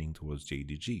 I'm leaning towards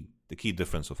JDG. The key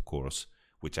difference, of course,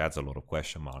 which adds a lot of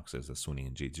question marks, is that Suning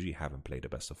and JDG haven't played a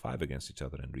best of 5 against each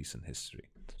other in recent history.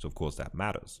 So, of course, that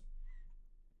matters.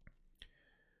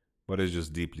 But it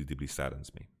just deeply, deeply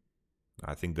saddens me.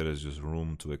 I think there is just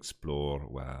room to explore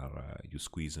where you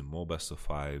squeeze in more best of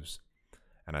 5s.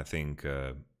 And I think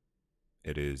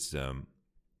it is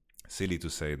silly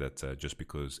to say that just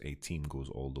because a team goes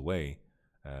all the way,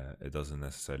 it doesn't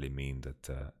necessarily mean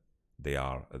that they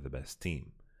are the best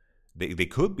team. They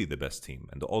could be the best team,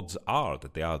 and the odds are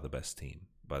that they are the best team,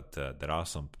 but there are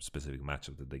some specific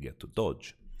matchups that they get to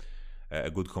dodge.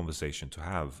 A good conversation to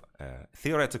have.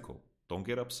 Theoretical. Don't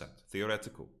get upset.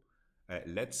 Theoretical.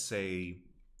 Let's say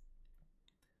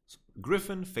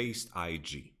Griffin faced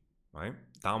IG, right?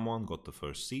 Damwon got the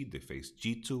first seed. They faced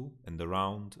G2 in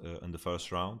the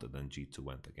first round, and then G2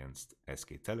 went against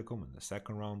SK Telecom in the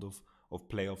second round of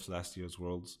playoffs last year's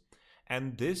Worlds.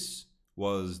 And this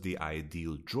was the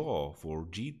ideal draw for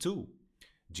G2.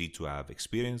 G2 have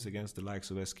experience against the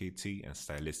likes of SKT and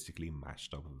stylistically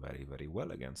matched up very, very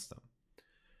well against them.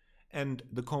 And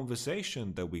the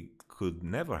conversation that we could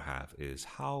never have is,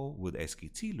 how would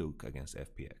SKT look against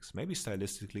FPX? Maybe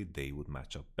stylistically they would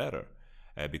match up better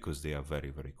because they are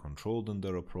very, very controlled in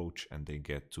their approach, and they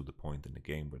get to the point in the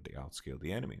game where they outscale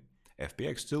the enemy.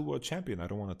 FPX still world champion. I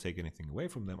don't want to take anything away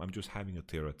from them. I'm just having a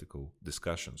theoretical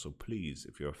discussion. So please,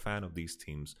 if you're a fan of these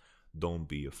teams, don't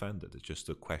be offended. It's just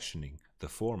a questioning the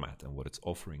format and what it's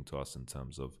offering to us in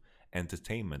terms of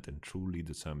entertainment and truly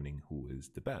determining who is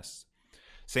the best.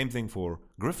 Same thing for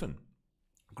Griffin.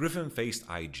 Griffin faced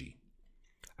IG.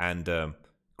 And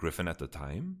Griffin at the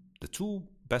time, the 2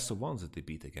 best of 1s that they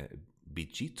beat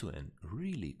G2 and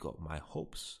really got my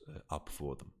hopes up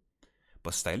for them.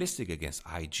 But stylistic against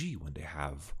IG, when they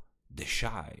have the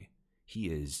Shy, he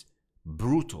is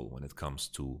brutal when it comes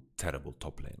to terrible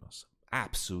top laners.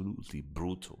 Absolutely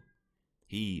brutal.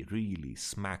 He really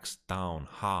smacks down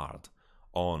hard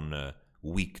on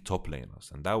weak top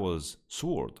laners. And that was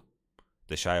Sword.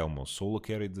 The Shy almost solo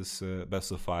carried this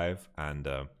best of 5. And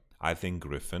I think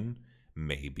Griffin,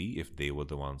 maybe if they were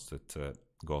the ones that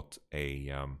got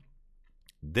a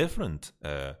different,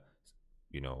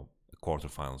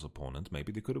 quarterfinals opponent,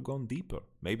 maybe they could have gone deeper.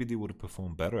 Maybe they would have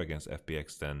performed better against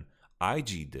FPX than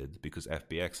IG did, because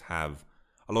FPX have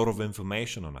a lot of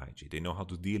information on IG. They know how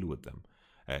to deal with them.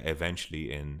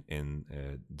 Eventually, in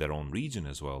their own region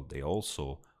as well, they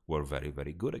also were very,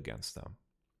 very good against them.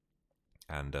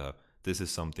 And this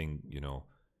is something,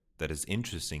 that is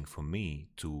interesting for me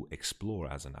to explore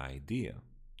as an idea.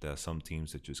 There are some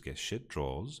teams that just get shit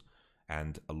draws,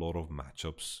 and a lot of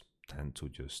matchups tend to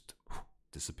just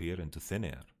disappear into thin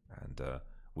air, and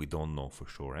we don't know for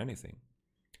sure anything.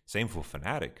 Same for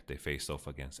Fnatic. They faced off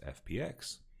against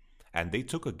FPX, and they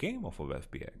took a game off of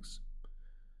FPX.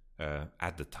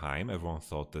 At the time, everyone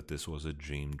thought that this was a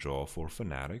dream draw for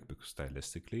Fnatic, because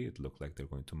stylistically it looked like they're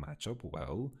going to match up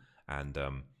well, and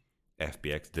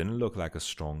FPX didn't look like a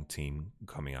strong team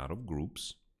coming out of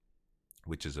groups,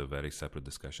 which is a very separate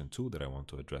discussion too that I want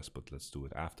to address, but let's do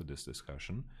it after this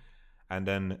discussion. And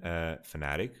then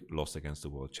Fnatic lost against the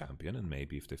world champion, and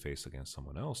maybe if they faced against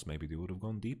someone else, maybe they would have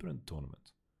gone deeper in the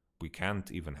tournament. We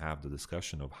can't even have the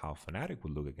discussion of how Fnatic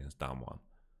would look against Damwon.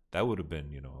 That would have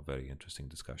been, a very interesting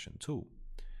discussion too.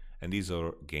 And these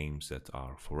are games that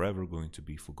are forever going to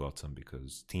be forgotten,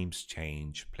 because teams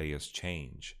change, players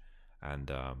change,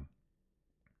 and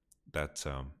that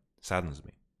saddens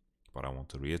me. But I want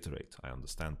to reiterate, I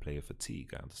understand player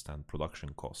fatigue, I understand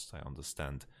production costs, I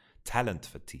understand talent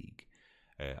fatigue,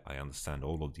 I understand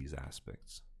all of these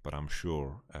aspects, but I'm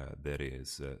sure there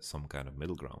is some kind of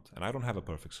middle ground. And I don't have a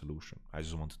perfect solution. I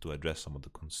just wanted to address some of the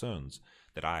concerns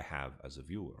that I have as a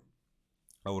viewer.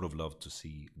 I would have loved to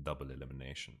see double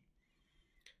elimination.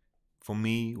 For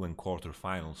me, when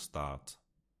quarterfinals start,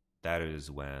 that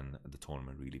is when the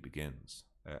tournament really begins.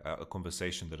 A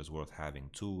conversation that is worth having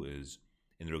too is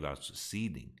in regards to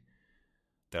seeding.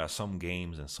 There are some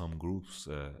games and some groups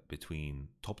between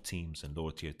top teams and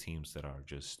lower tier teams that are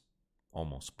just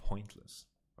almost pointless,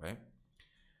 right?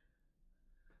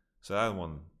 So that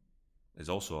one is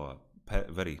also a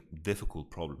very difficult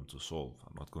problem to solve.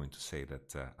 I'm not going to say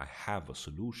that I have a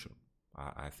solution.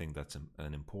 I think that's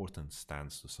an important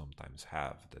stance to sometimes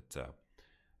have, that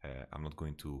I'm not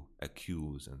going to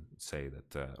accuse and say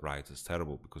that Riot is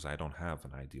terrible, because I don't have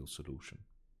an ideal solution.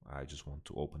 I just want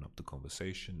to open up the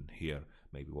conversation and hear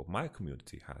maybe what my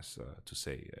community has to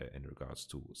say in regards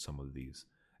to some of these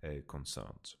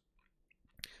concerns.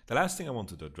 The last thing I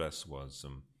wanted to address was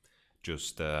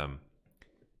just the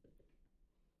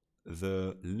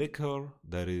liquor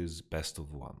that is best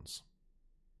of ones.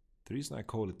 The reason I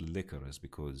call it liquor is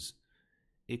because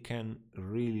it can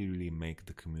really, really make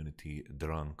the community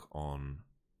drunk on,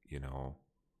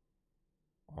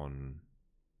 on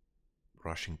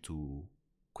rushing to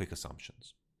quick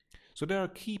assumptions. So there are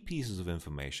key pieces of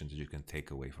information that you can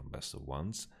take away from best of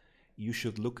ones. You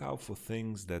should look out for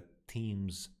things that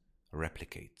teams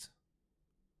replicate.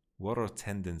 What are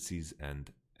tendencies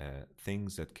and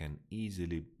things that can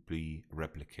easily be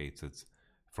replicated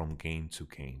from game to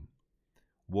game?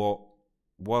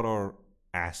 What are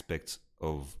aspects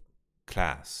of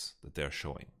class that they're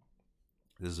showing?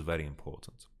 This is very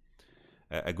important.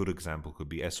 A good example could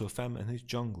be SOFM and his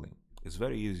jungling. It's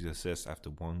very easy to assess after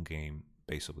one game,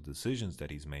 based on the decisions that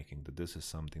he's making, that this is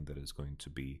something that is going to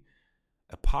be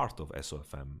a part of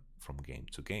SOFM from game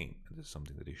to game. And this is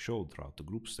something that he showed throughout the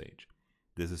group stage.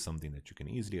 This is something that you can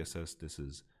easily assess. This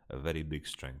is a very big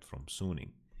strength from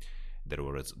Suning. There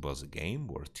was a game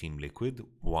where Team Liquid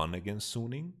won against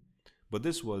Suning, but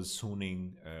this was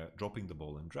Suning dropping the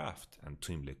ball in draft, and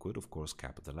Team Liquid, of course,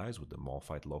 capitalized with the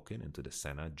Malphite lock-in into the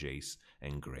Senna, Jace,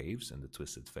 and Graves and the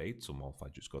Twisted Fate, so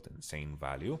Malphite just got insane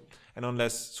value. And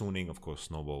unless Suning, of course,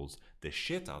 snowballs the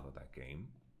shit out of that game,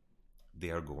 they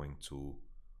are going to,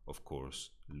 of course,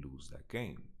 lose that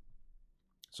game.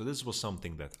 So this was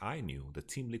something that I knew that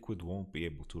Team Liquid won't be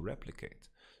able to replicate.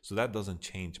 So that doesn't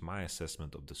change my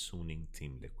assessment of the Suning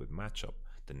Team Liquid matchup.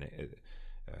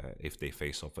 If they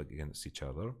face off against each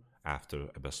other after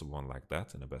a best of one like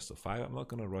that and a best of five, I'm not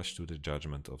going to rush to the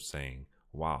judgment of saying,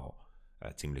 wow,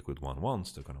 Team Liquid won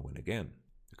once, they're going to win again,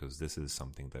 because this is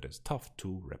something that is tough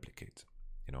to replicate.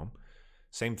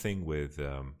 Same thing with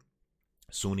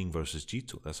Suning versus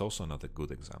G2. That's also another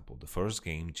good example. The first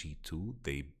game, G2,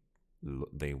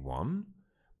 they won,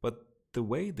 but the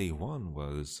way they won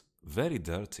was very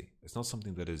dirty. It's not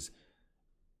something that is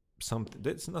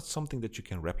it's not something that you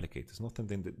can replicate. It's not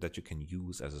something that you can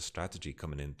use as a strategy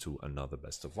coming into another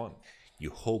best of one. You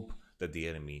hope that the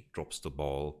enemy drops the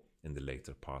ball in the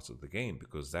later parts of the game,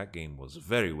 because that game was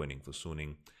very winning for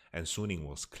Suning, and Suning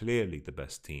was clearly the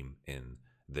best team in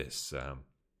this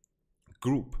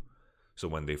group. So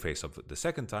when they face up the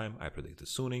second time, I predicted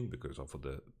Suning because of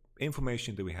the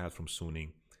information that we had from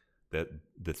Suning, that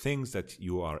the things that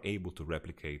you are able to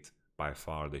replicate, by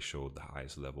far they showed the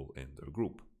highest level in their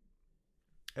group.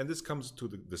 And this comes to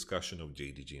the discussion of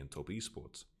JDG and top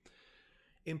esports.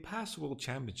 In past World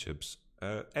Championships,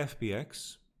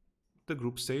 FPX, the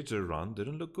group stage, their run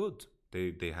didn't look good.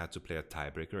 They had to play a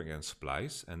tiebreaker against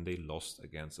Splice, and they lost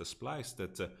against a Splice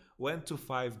that went to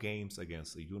 5 games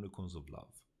against the Unicorns of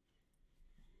Love.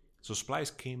 So Splice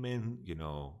came in,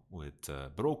 with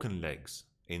broken legs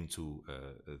into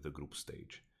the group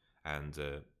stage. And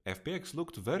FPX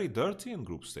looked very dirty in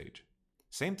group stage.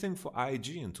 Same thing for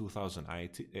IG in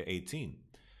 2018.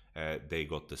 They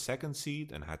got the second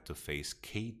seed and had to face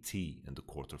KT in the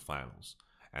quarterfinals.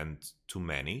 And to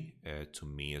many, to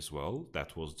me as well,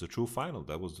 that was the true final.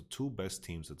 That was the 2 best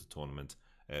teams at the tournament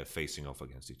facing off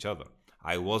against each other.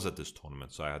 I was at this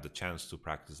tournament, so I had the chance to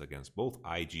practice against both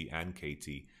IG and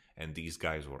KT, and these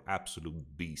guys were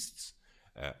absolute beasts.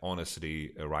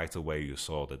 Honestly, right away you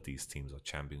saw that these teams are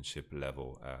championship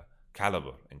level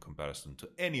caliber in comparison to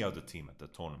any other team at the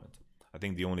tournament. I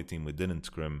think the only team we didn't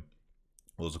scrim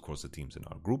was, of course, the teams in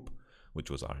our group, which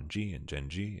was RNG and Gen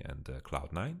G and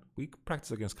Cloud9. We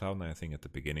practiced against Cloud9, I think, at the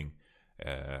beginning.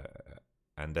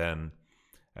 And then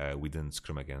we didn't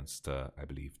scrim against, I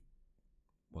believe,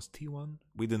 was T1?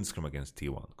 We didn't scrim against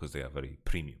T1 because they are very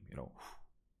premium,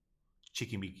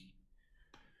 Chicky-micky.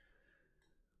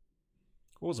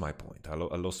 What was my point? I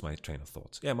lost my train of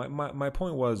thoughts. Yeah, my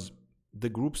point was the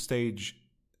group stage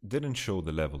didn't show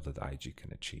the level that IG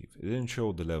can achieve. It didn't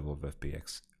show the level of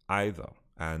FPX either.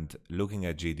 And looking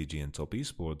at JDG and top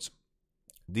esports,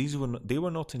 they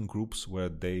were not in groups where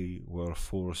they were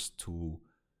forced to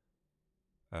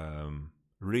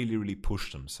really, really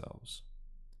push themselves.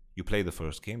 You play the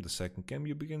first game, the second game,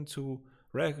 you begin to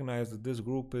recognize that this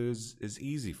group is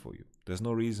easy for you. There's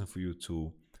no reason for you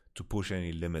to push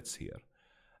any limits here.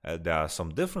 There are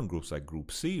some different groups like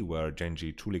Group C where Gen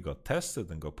G truly got tested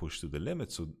and got pushed to the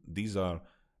limit. So these are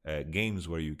games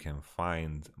where you can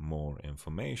find more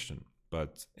information.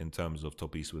 But in terms of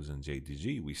top esports and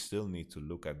JDG, we still need to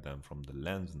look at them from the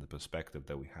lens and the perspective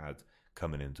that we had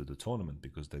coming into the tournament,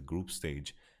 because the group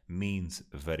stage means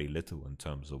very little in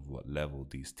terms of what level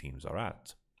these teams are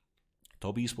at.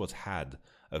 Top esports had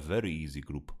a very easy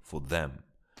group for them.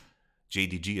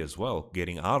 JDG as well,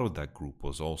 getting out of that group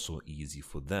was also easy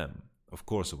for them. Of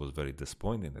course, it was very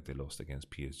disappointing that they lost against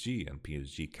PSG, and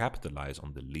PSG capitalized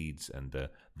on the leads and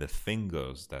the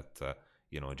fingers that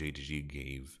JDG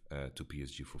gave to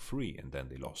PSG for free, and then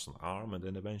they lost an arm, and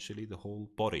then eventually the whole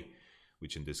body,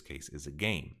 which in this case is a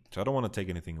game. So I don't want to take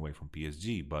anything away from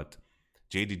PSG, but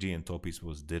JDG and top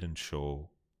esports didn't show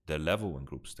their level in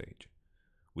group stage.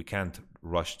 We can't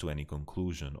rush to any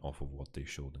conclusion off of what they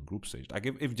showed in group stage. Like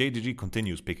if JDG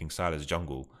continues picking Silas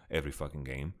jungle every fucking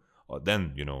game,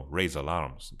 then, raise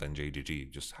alarms. Then JDG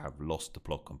just have lost the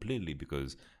plot completely,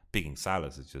 because picking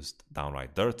Silas is just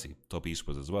downright dirty. Top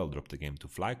esports as well dropped the game to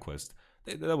FlyQuest.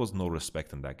 There was no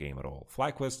respect in that game at all.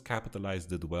 FlyQuest capitalized,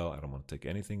 did well. I don't want to take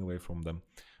anything away from them.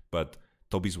 But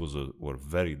top esports were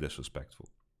very disrespectful.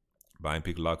 Buying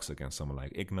pick Lux against someone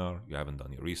like Ignar, you haven't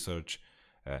done your research.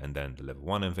 And then the level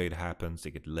 1 invade happens.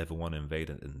 They get level 1 invade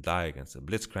and die against a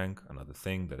Blitzcrank, another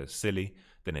thing that is silly.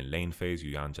 Then in lane phase,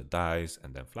 Yuyanja dies.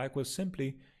 And then FlyQuest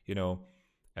simply,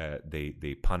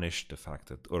 they punished the fact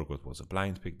that Urgot was a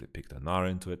blind pick. They picked Anar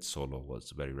into it. Solo was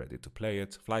very ready to play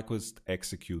it. FlyQuest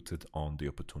executed on the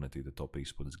opportunity the top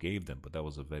esports gave them, but that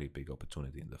was a very big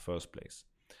opportunity in the first place.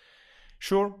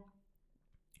 Sure,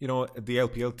 the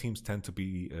LPL teams tend to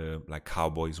be like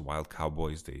cowboys, wild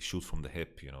cowboys. They shoot from the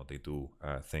hip. They do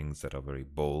things that are very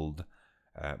bold.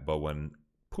 But when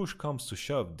push comes to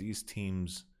shove, these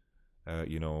teams,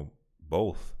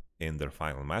 both in their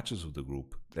final matches of the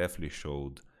group, definitely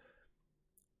showed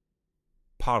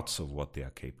parts of what they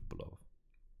are capable of.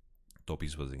 Top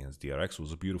esports against DRX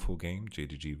was a beautiful game.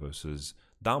 JDG versus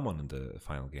Damwon in the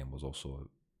final game was also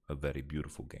a very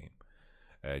beautiful game.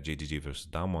 JDG versus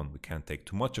Damwon, we can't take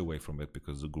too much away from it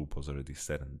because the group was already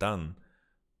said and done.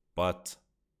 But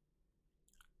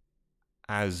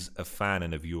as a fan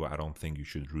and a viewer, I don't think you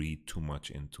should read too much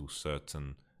into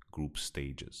certain group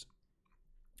stages.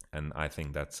 And I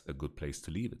think that's a good place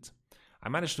to leave it. I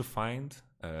managed to find,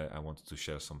 I wanted to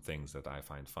share some things that I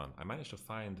find fun. I managed to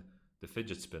find the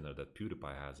fidget spinner that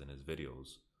PewDiePie has in his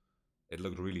videos. It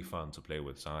looked really fun to play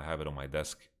with, so I have it on my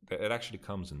desk. It actually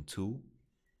comes in 2.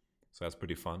 So that's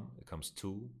pretty fun. It comes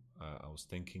 2. I was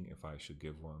thinking if I should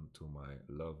give one to my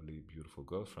lovely, beautiful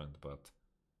girlfriend, but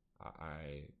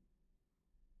I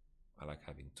like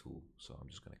having 2, so I'm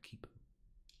just going to keep it.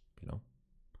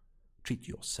 Treat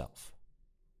yourself.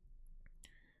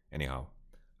 Anyhow,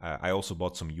 I also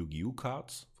bought some Yu-Gi-Oh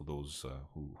cards for those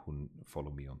who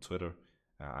follow me on Twitter.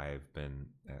 I've been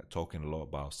talking a lot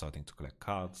about starting to collect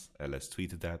cards. Les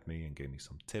tweeted at me and gave me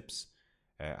some tips.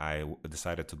 I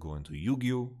decided to go into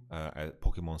Yu-Gi-Oh!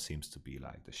 Pokemon seems to be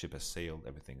like the ship has sailed.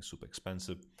 Everything is super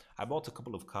expensive. I bought a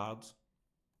couple of cards.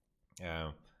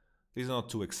 These are not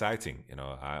too exciting.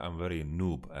 I'm very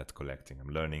noob at collecting.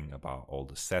 I'm learning about all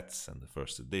the sets and the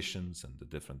first editions and the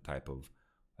different type of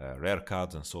rare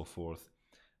cards and so forth.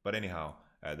 But anyhow,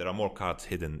 there are more cards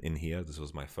hidden in here. This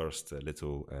was my first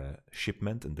little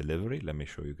shipment and delivery. Let me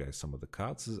show you guys some of the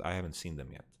cards. I haven't seen them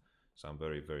yet, so I'm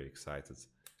very, very excited.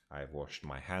 I've washed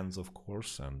my hands, of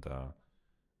course, and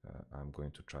I'm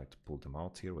going to try to pull them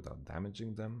out here without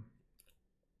damaging them.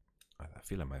 I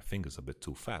feel like my finger's a bit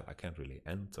too fat. I can't really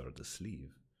enter the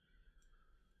sleeve.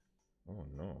 Oh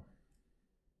no.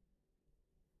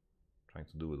 Trying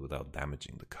to do it without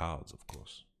damaging the cards, of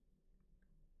course.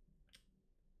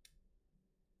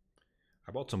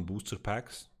 I bought some booster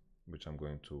packs, which I'm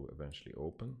going to eventually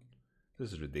open.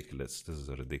 This is ridiculous. This is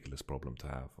a ridiculous problem to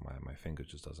have. My finger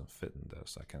just doesn't fit in there,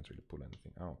 so I can't really pull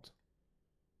anything out.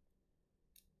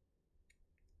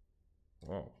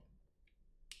 Whoa.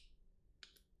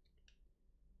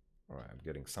 Alright, I'm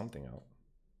getting something out.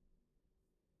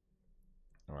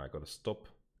 Alright, I gotta stop.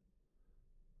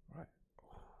 Alright.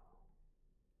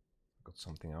 Got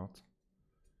something out.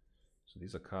 So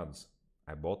these are cards.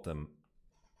 I bought them.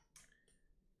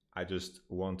 I just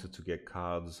wanted to get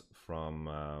cards from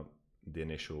the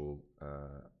initial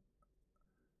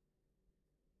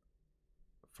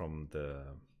from the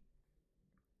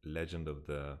Legend of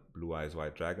the Blue Eyes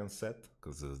White Dragon set,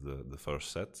 because this is the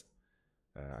first set.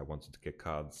 I wanted to get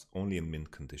cards only in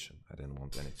mint condition. I didn't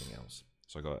want anything else.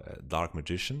 So I got a Dark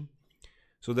Magician.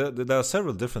 So there are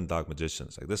several different Dark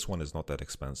Magicians. Like this one is not that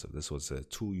expensive. This was a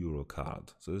 €2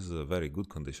 card. So this is a very good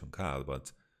condition card,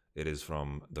 but it is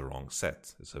from the wrong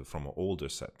set. It's from an older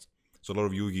set. So a lot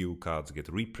of Yu-Gi-Oh cards get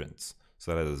reprints.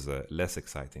 So that is less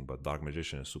exciting, but Dark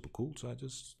Magician is super cool. So I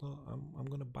just thought I'm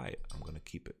going to buy it. I'm going to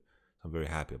keep it. So I'm very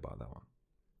happy about that one.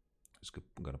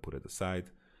 I'm going to put it aside.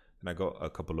 And I got a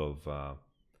couple of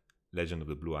Legend of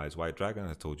the Blue Eyes White Dragon.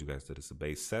 I told you guys that it's a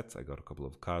base set. I got a couple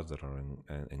of cards that are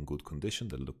in good condition,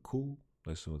 that look cool.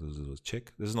 Let's see what this is.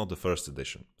 Check. This is not the first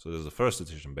edition. So there's the first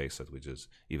edition base set, which is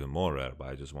even more rare, but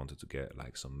I just wanted to get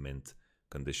like some mint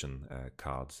condition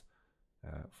cards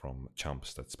from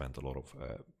chumps that spent a lot of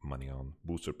money on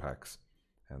booster packs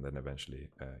and then eventually,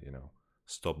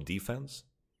 stop defense.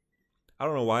 I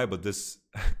don't know why, but this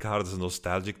card is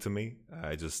nostalgic to me.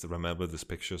 I just remember this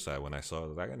picture, so when I saw it, I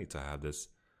was like, I need to have this.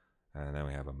 And then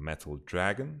we have a Metal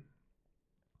Dragon.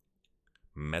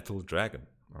 Metal Dragon,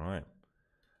 all right.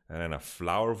 And then a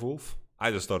Flower Wolf. I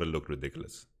just thought it looked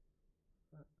ridiculous.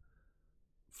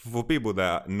 For people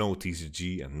that know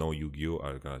TCG and know Yu-Gi-Oh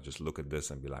are gonna just look at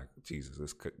this and be like,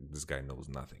 Jesus, this guy knows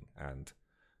nothing. And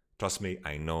trust me,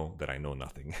 I know that I know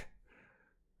nothing.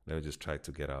 Let me just try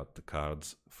to get out the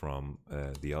cards from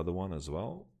the other one as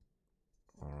well.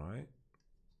 All right.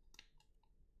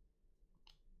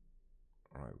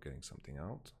 All right, we're getting something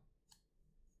out.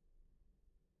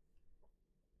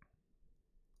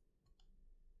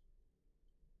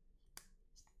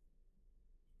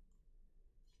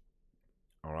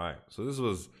 All right, so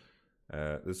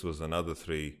this was another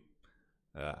three.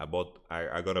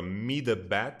 I got a Mida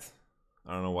Bat.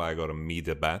 I don't know why I got a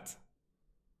Mida Bat.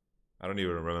 I don't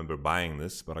even remember buying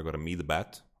this, but I got a Mida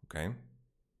Bat. Okay,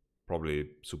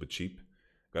 probably super cheap.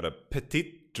 Got a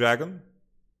Petite Dragon.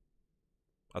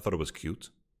 I thought it was cute.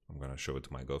 I'm gonna show it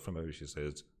to my girlfriend. Maybe she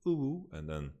says ooh, and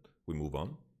then we move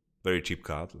on. Very cheap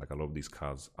card. Like a lot of these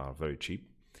cards are very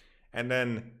cheap. And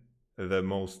then the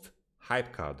most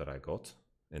hype card that I got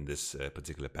in this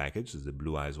particular package is the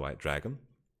Blue Eyes White Dragon.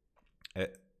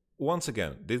 Once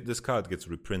again, this card gets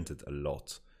reprinted a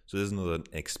lot. So this is not an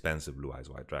expensive Blue Eyes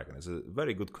White Dragon. It's a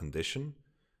very good condition,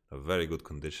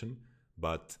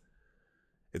 but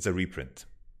it's a reprint.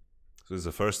 So it's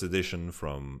the first edition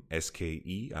from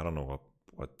SKE. I don't know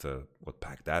what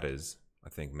pack that is. I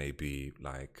think maybe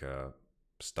like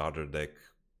starter deck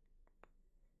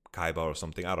Kaiba or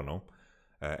something. I don't know.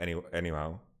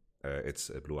 Anyhow, it's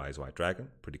a Blue Eyes White Dragon.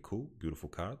 Pretty cool, beautiful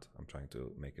card. I'm trying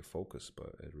to make it focus,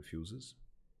 but it refuses.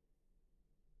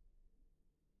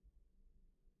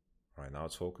 All right, now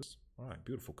it's focused. All right,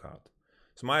 beautiful card.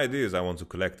 So my idea is I want to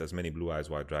collect as many Blue Eyes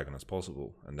White Dragon as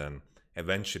possible, and then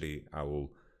eventually I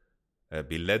will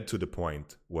be led to the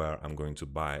point where I'm going to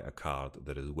buy a card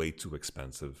that is way too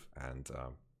expensive, and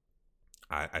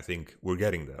I think we're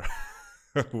getting there.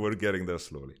 We're getting there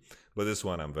slowly. But this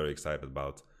one I'm very excited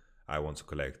about. I want to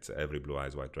collect every Blue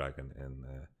Eyes White Dragon in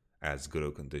as good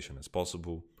a condition as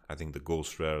possible. I think the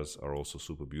ghost rares are also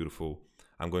super beautiful.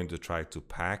 I'm going to try to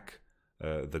pack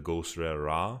the ghost rare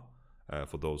Ra,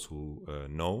 for those who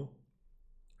know,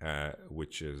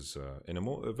 which is in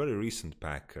a very recent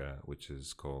pack, which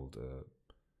is called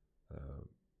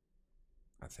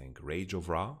I think Rage of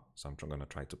Ra. So I'm going to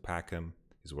try to pack him.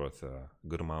 He's worth a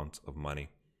good amount of money.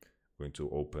 I'm going to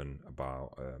open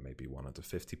about maybe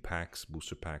 150 packs,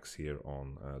 booster packs here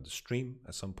on the stream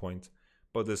at some point.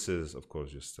 But this is, of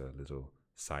course, just a little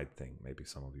side thing. Maybe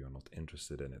some of you are not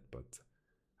interested in it, but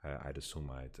I'd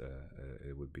assume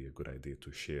it would be a good idea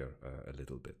to share a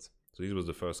little bit. So these were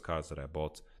the first cards that I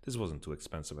bought. This wasn't too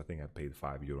expensive. I think I paid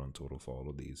 €5 in total for all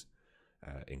of these,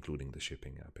 including the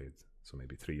shipping. I paid so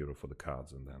maybe €3 for the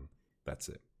cards, and then that's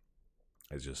it.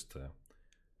 It's just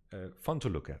fun to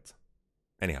look at.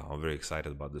 Anyhow, I'm very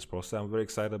excited about this process. I'm very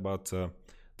excited about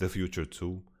the future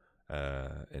too,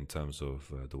 in terms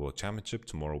of the World Championship.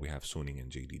 Tomorrow we have Suning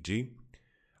and JDG.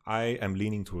 I am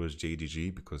leaning towards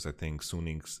JDG because I think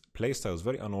Suning's playstyle is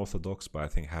very unorthodox, but I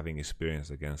think having experience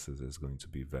against it is going to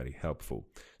be very helpful.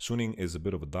 Suning is a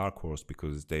bit of a dark horse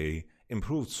because they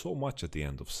improved so much at the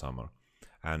end of summer,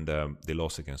 and they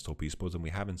lost against Top Esports, and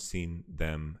we haven't seen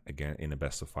them again in a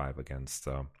best of 5 against,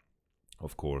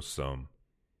 of course,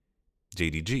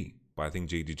 JDG. But I think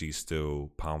JDG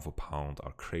still, pound for pound,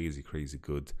 are crazy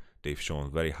good. They've shown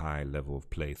very high level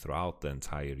of play throughout the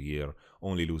entire year,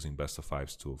 only losing best of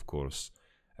 5s to, of course,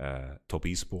 Top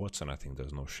Esports, and I think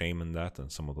there's no shame in that.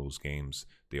 And some of those games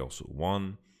they also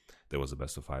won. There was a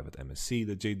best of 5 at MSC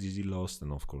that JDG lost,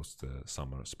 and of course the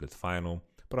summer split final.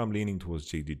 But I'm leaning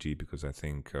towards JDG because I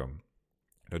think,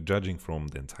 judging from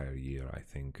the entire year, I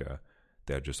think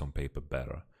they're just on paper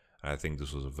better. And I think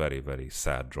this was a very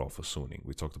sad draw for Suning.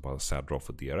 We talked about a sad draw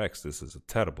for DRX. This is a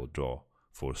terrible draw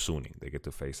for Suning. They get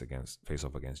to face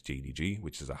off against JDG,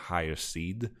 which is a higher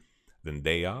seed than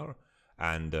they are,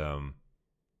 and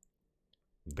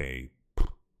they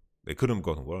couldn't have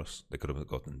gotten worse. They could have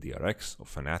gotten DRX or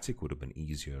Fnatic. Would have been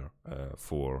easier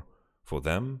for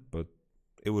them, but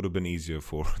it would have been easier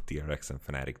for DRX and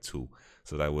Fnatic too.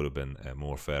 So that would have been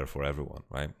more fair for everyone,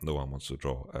 right? No one wants to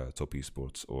draw Top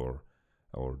Esports or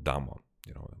Damwon.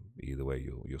 You know, either way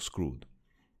you're screwed.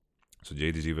 So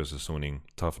JDG versus Suning,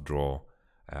 tough draw.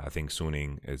 I think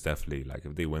Suning is definitely, like,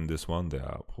 if they win this one, they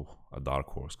are a dark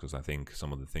horse, because I think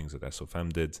some of the things that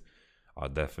SOFM did are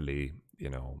definitely,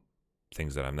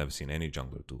 things that I've never seen any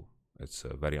jungler do. It's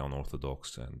very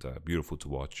unorthodox and beautiful to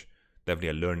watch. Definitely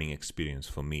a learning experience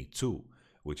for me too,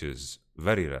 which is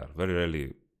very rare. Very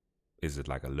rarely is it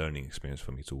like a learning experience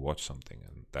for me to watch something,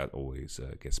 and that always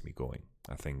gets me going.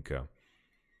 I think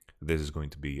this is going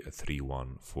to be a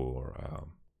 3-1 for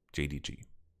JDG.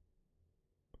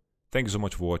 Thank you so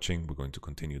much for watching. We're going to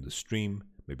continue the stream.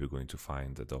 Maybe we're going to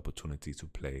find the opportunity to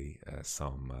play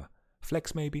some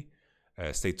flex maybe.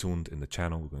 Stay tuned in the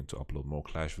channel. We're going to upload more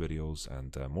Clash videos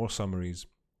and more summaries.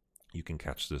 You can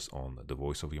catch this on The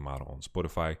Voice of Yamato on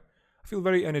Spotify. I feel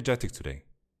very energetic today.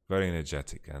 Very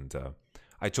energetic. And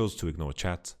I chose to ignore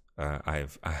chat.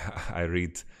 I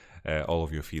read all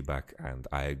of your feedback, and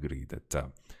I agree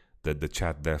that the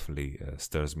chat definitely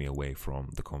stirs me away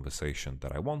from the conversation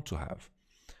that I want to have.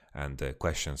 And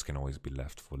questions can always be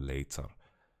left for later.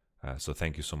 So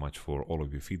thank you so much for all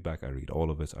of your feedback. I read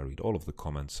all of it. I read all of the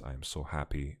comments. I am so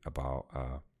happy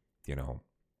about,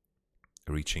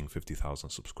 reaching 50,000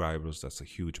 subscribers. That's a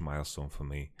huge milestone for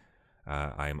me.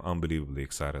 I am unbelievably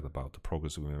excited about the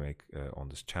progress we make on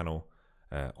this channel.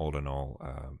 All in all,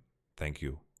 thank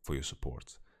you for your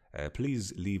support.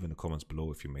 Please leave in the comments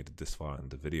below, if you made it this far in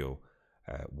the video,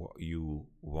 what you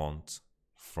want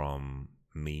from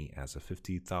me as a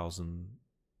 50,000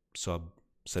 sub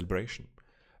celebration.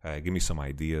 Give me some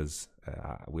ideas.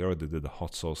 We already did the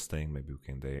hot sauce thing. Maybe we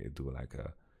can do like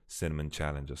a cinnamon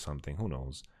challenge or something. Who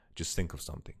knows? Just think of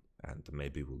something, and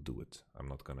maybe we'll do it. I'm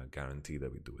not gonna guarantee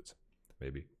that we do it.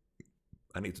 Maybe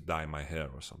I need to dye my hair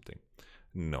or something.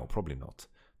 No, probably not.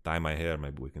 Dye my hair,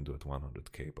 maybe we can do it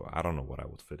 100k, but I don't know what I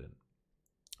would fit in.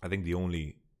 I think the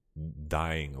only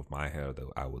dyeing of my hair that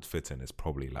I would fit in is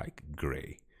probably like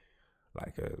gray.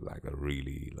 Like a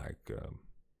really like a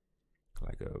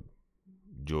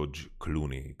George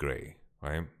Clooney gray,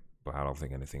 right? But I don't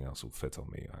think anything else would fit on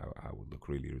me. I would look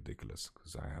really ridiculous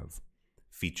because I have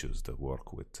features that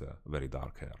work with very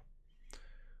dark hair.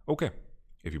 Okay,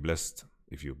 if you're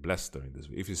blessed during this,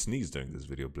 if you sneeze during this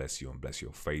video, bless you and bless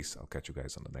your face. I'll catch you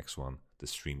guys on the next one. The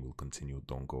stream will continue.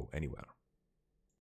 Don't go anywhere.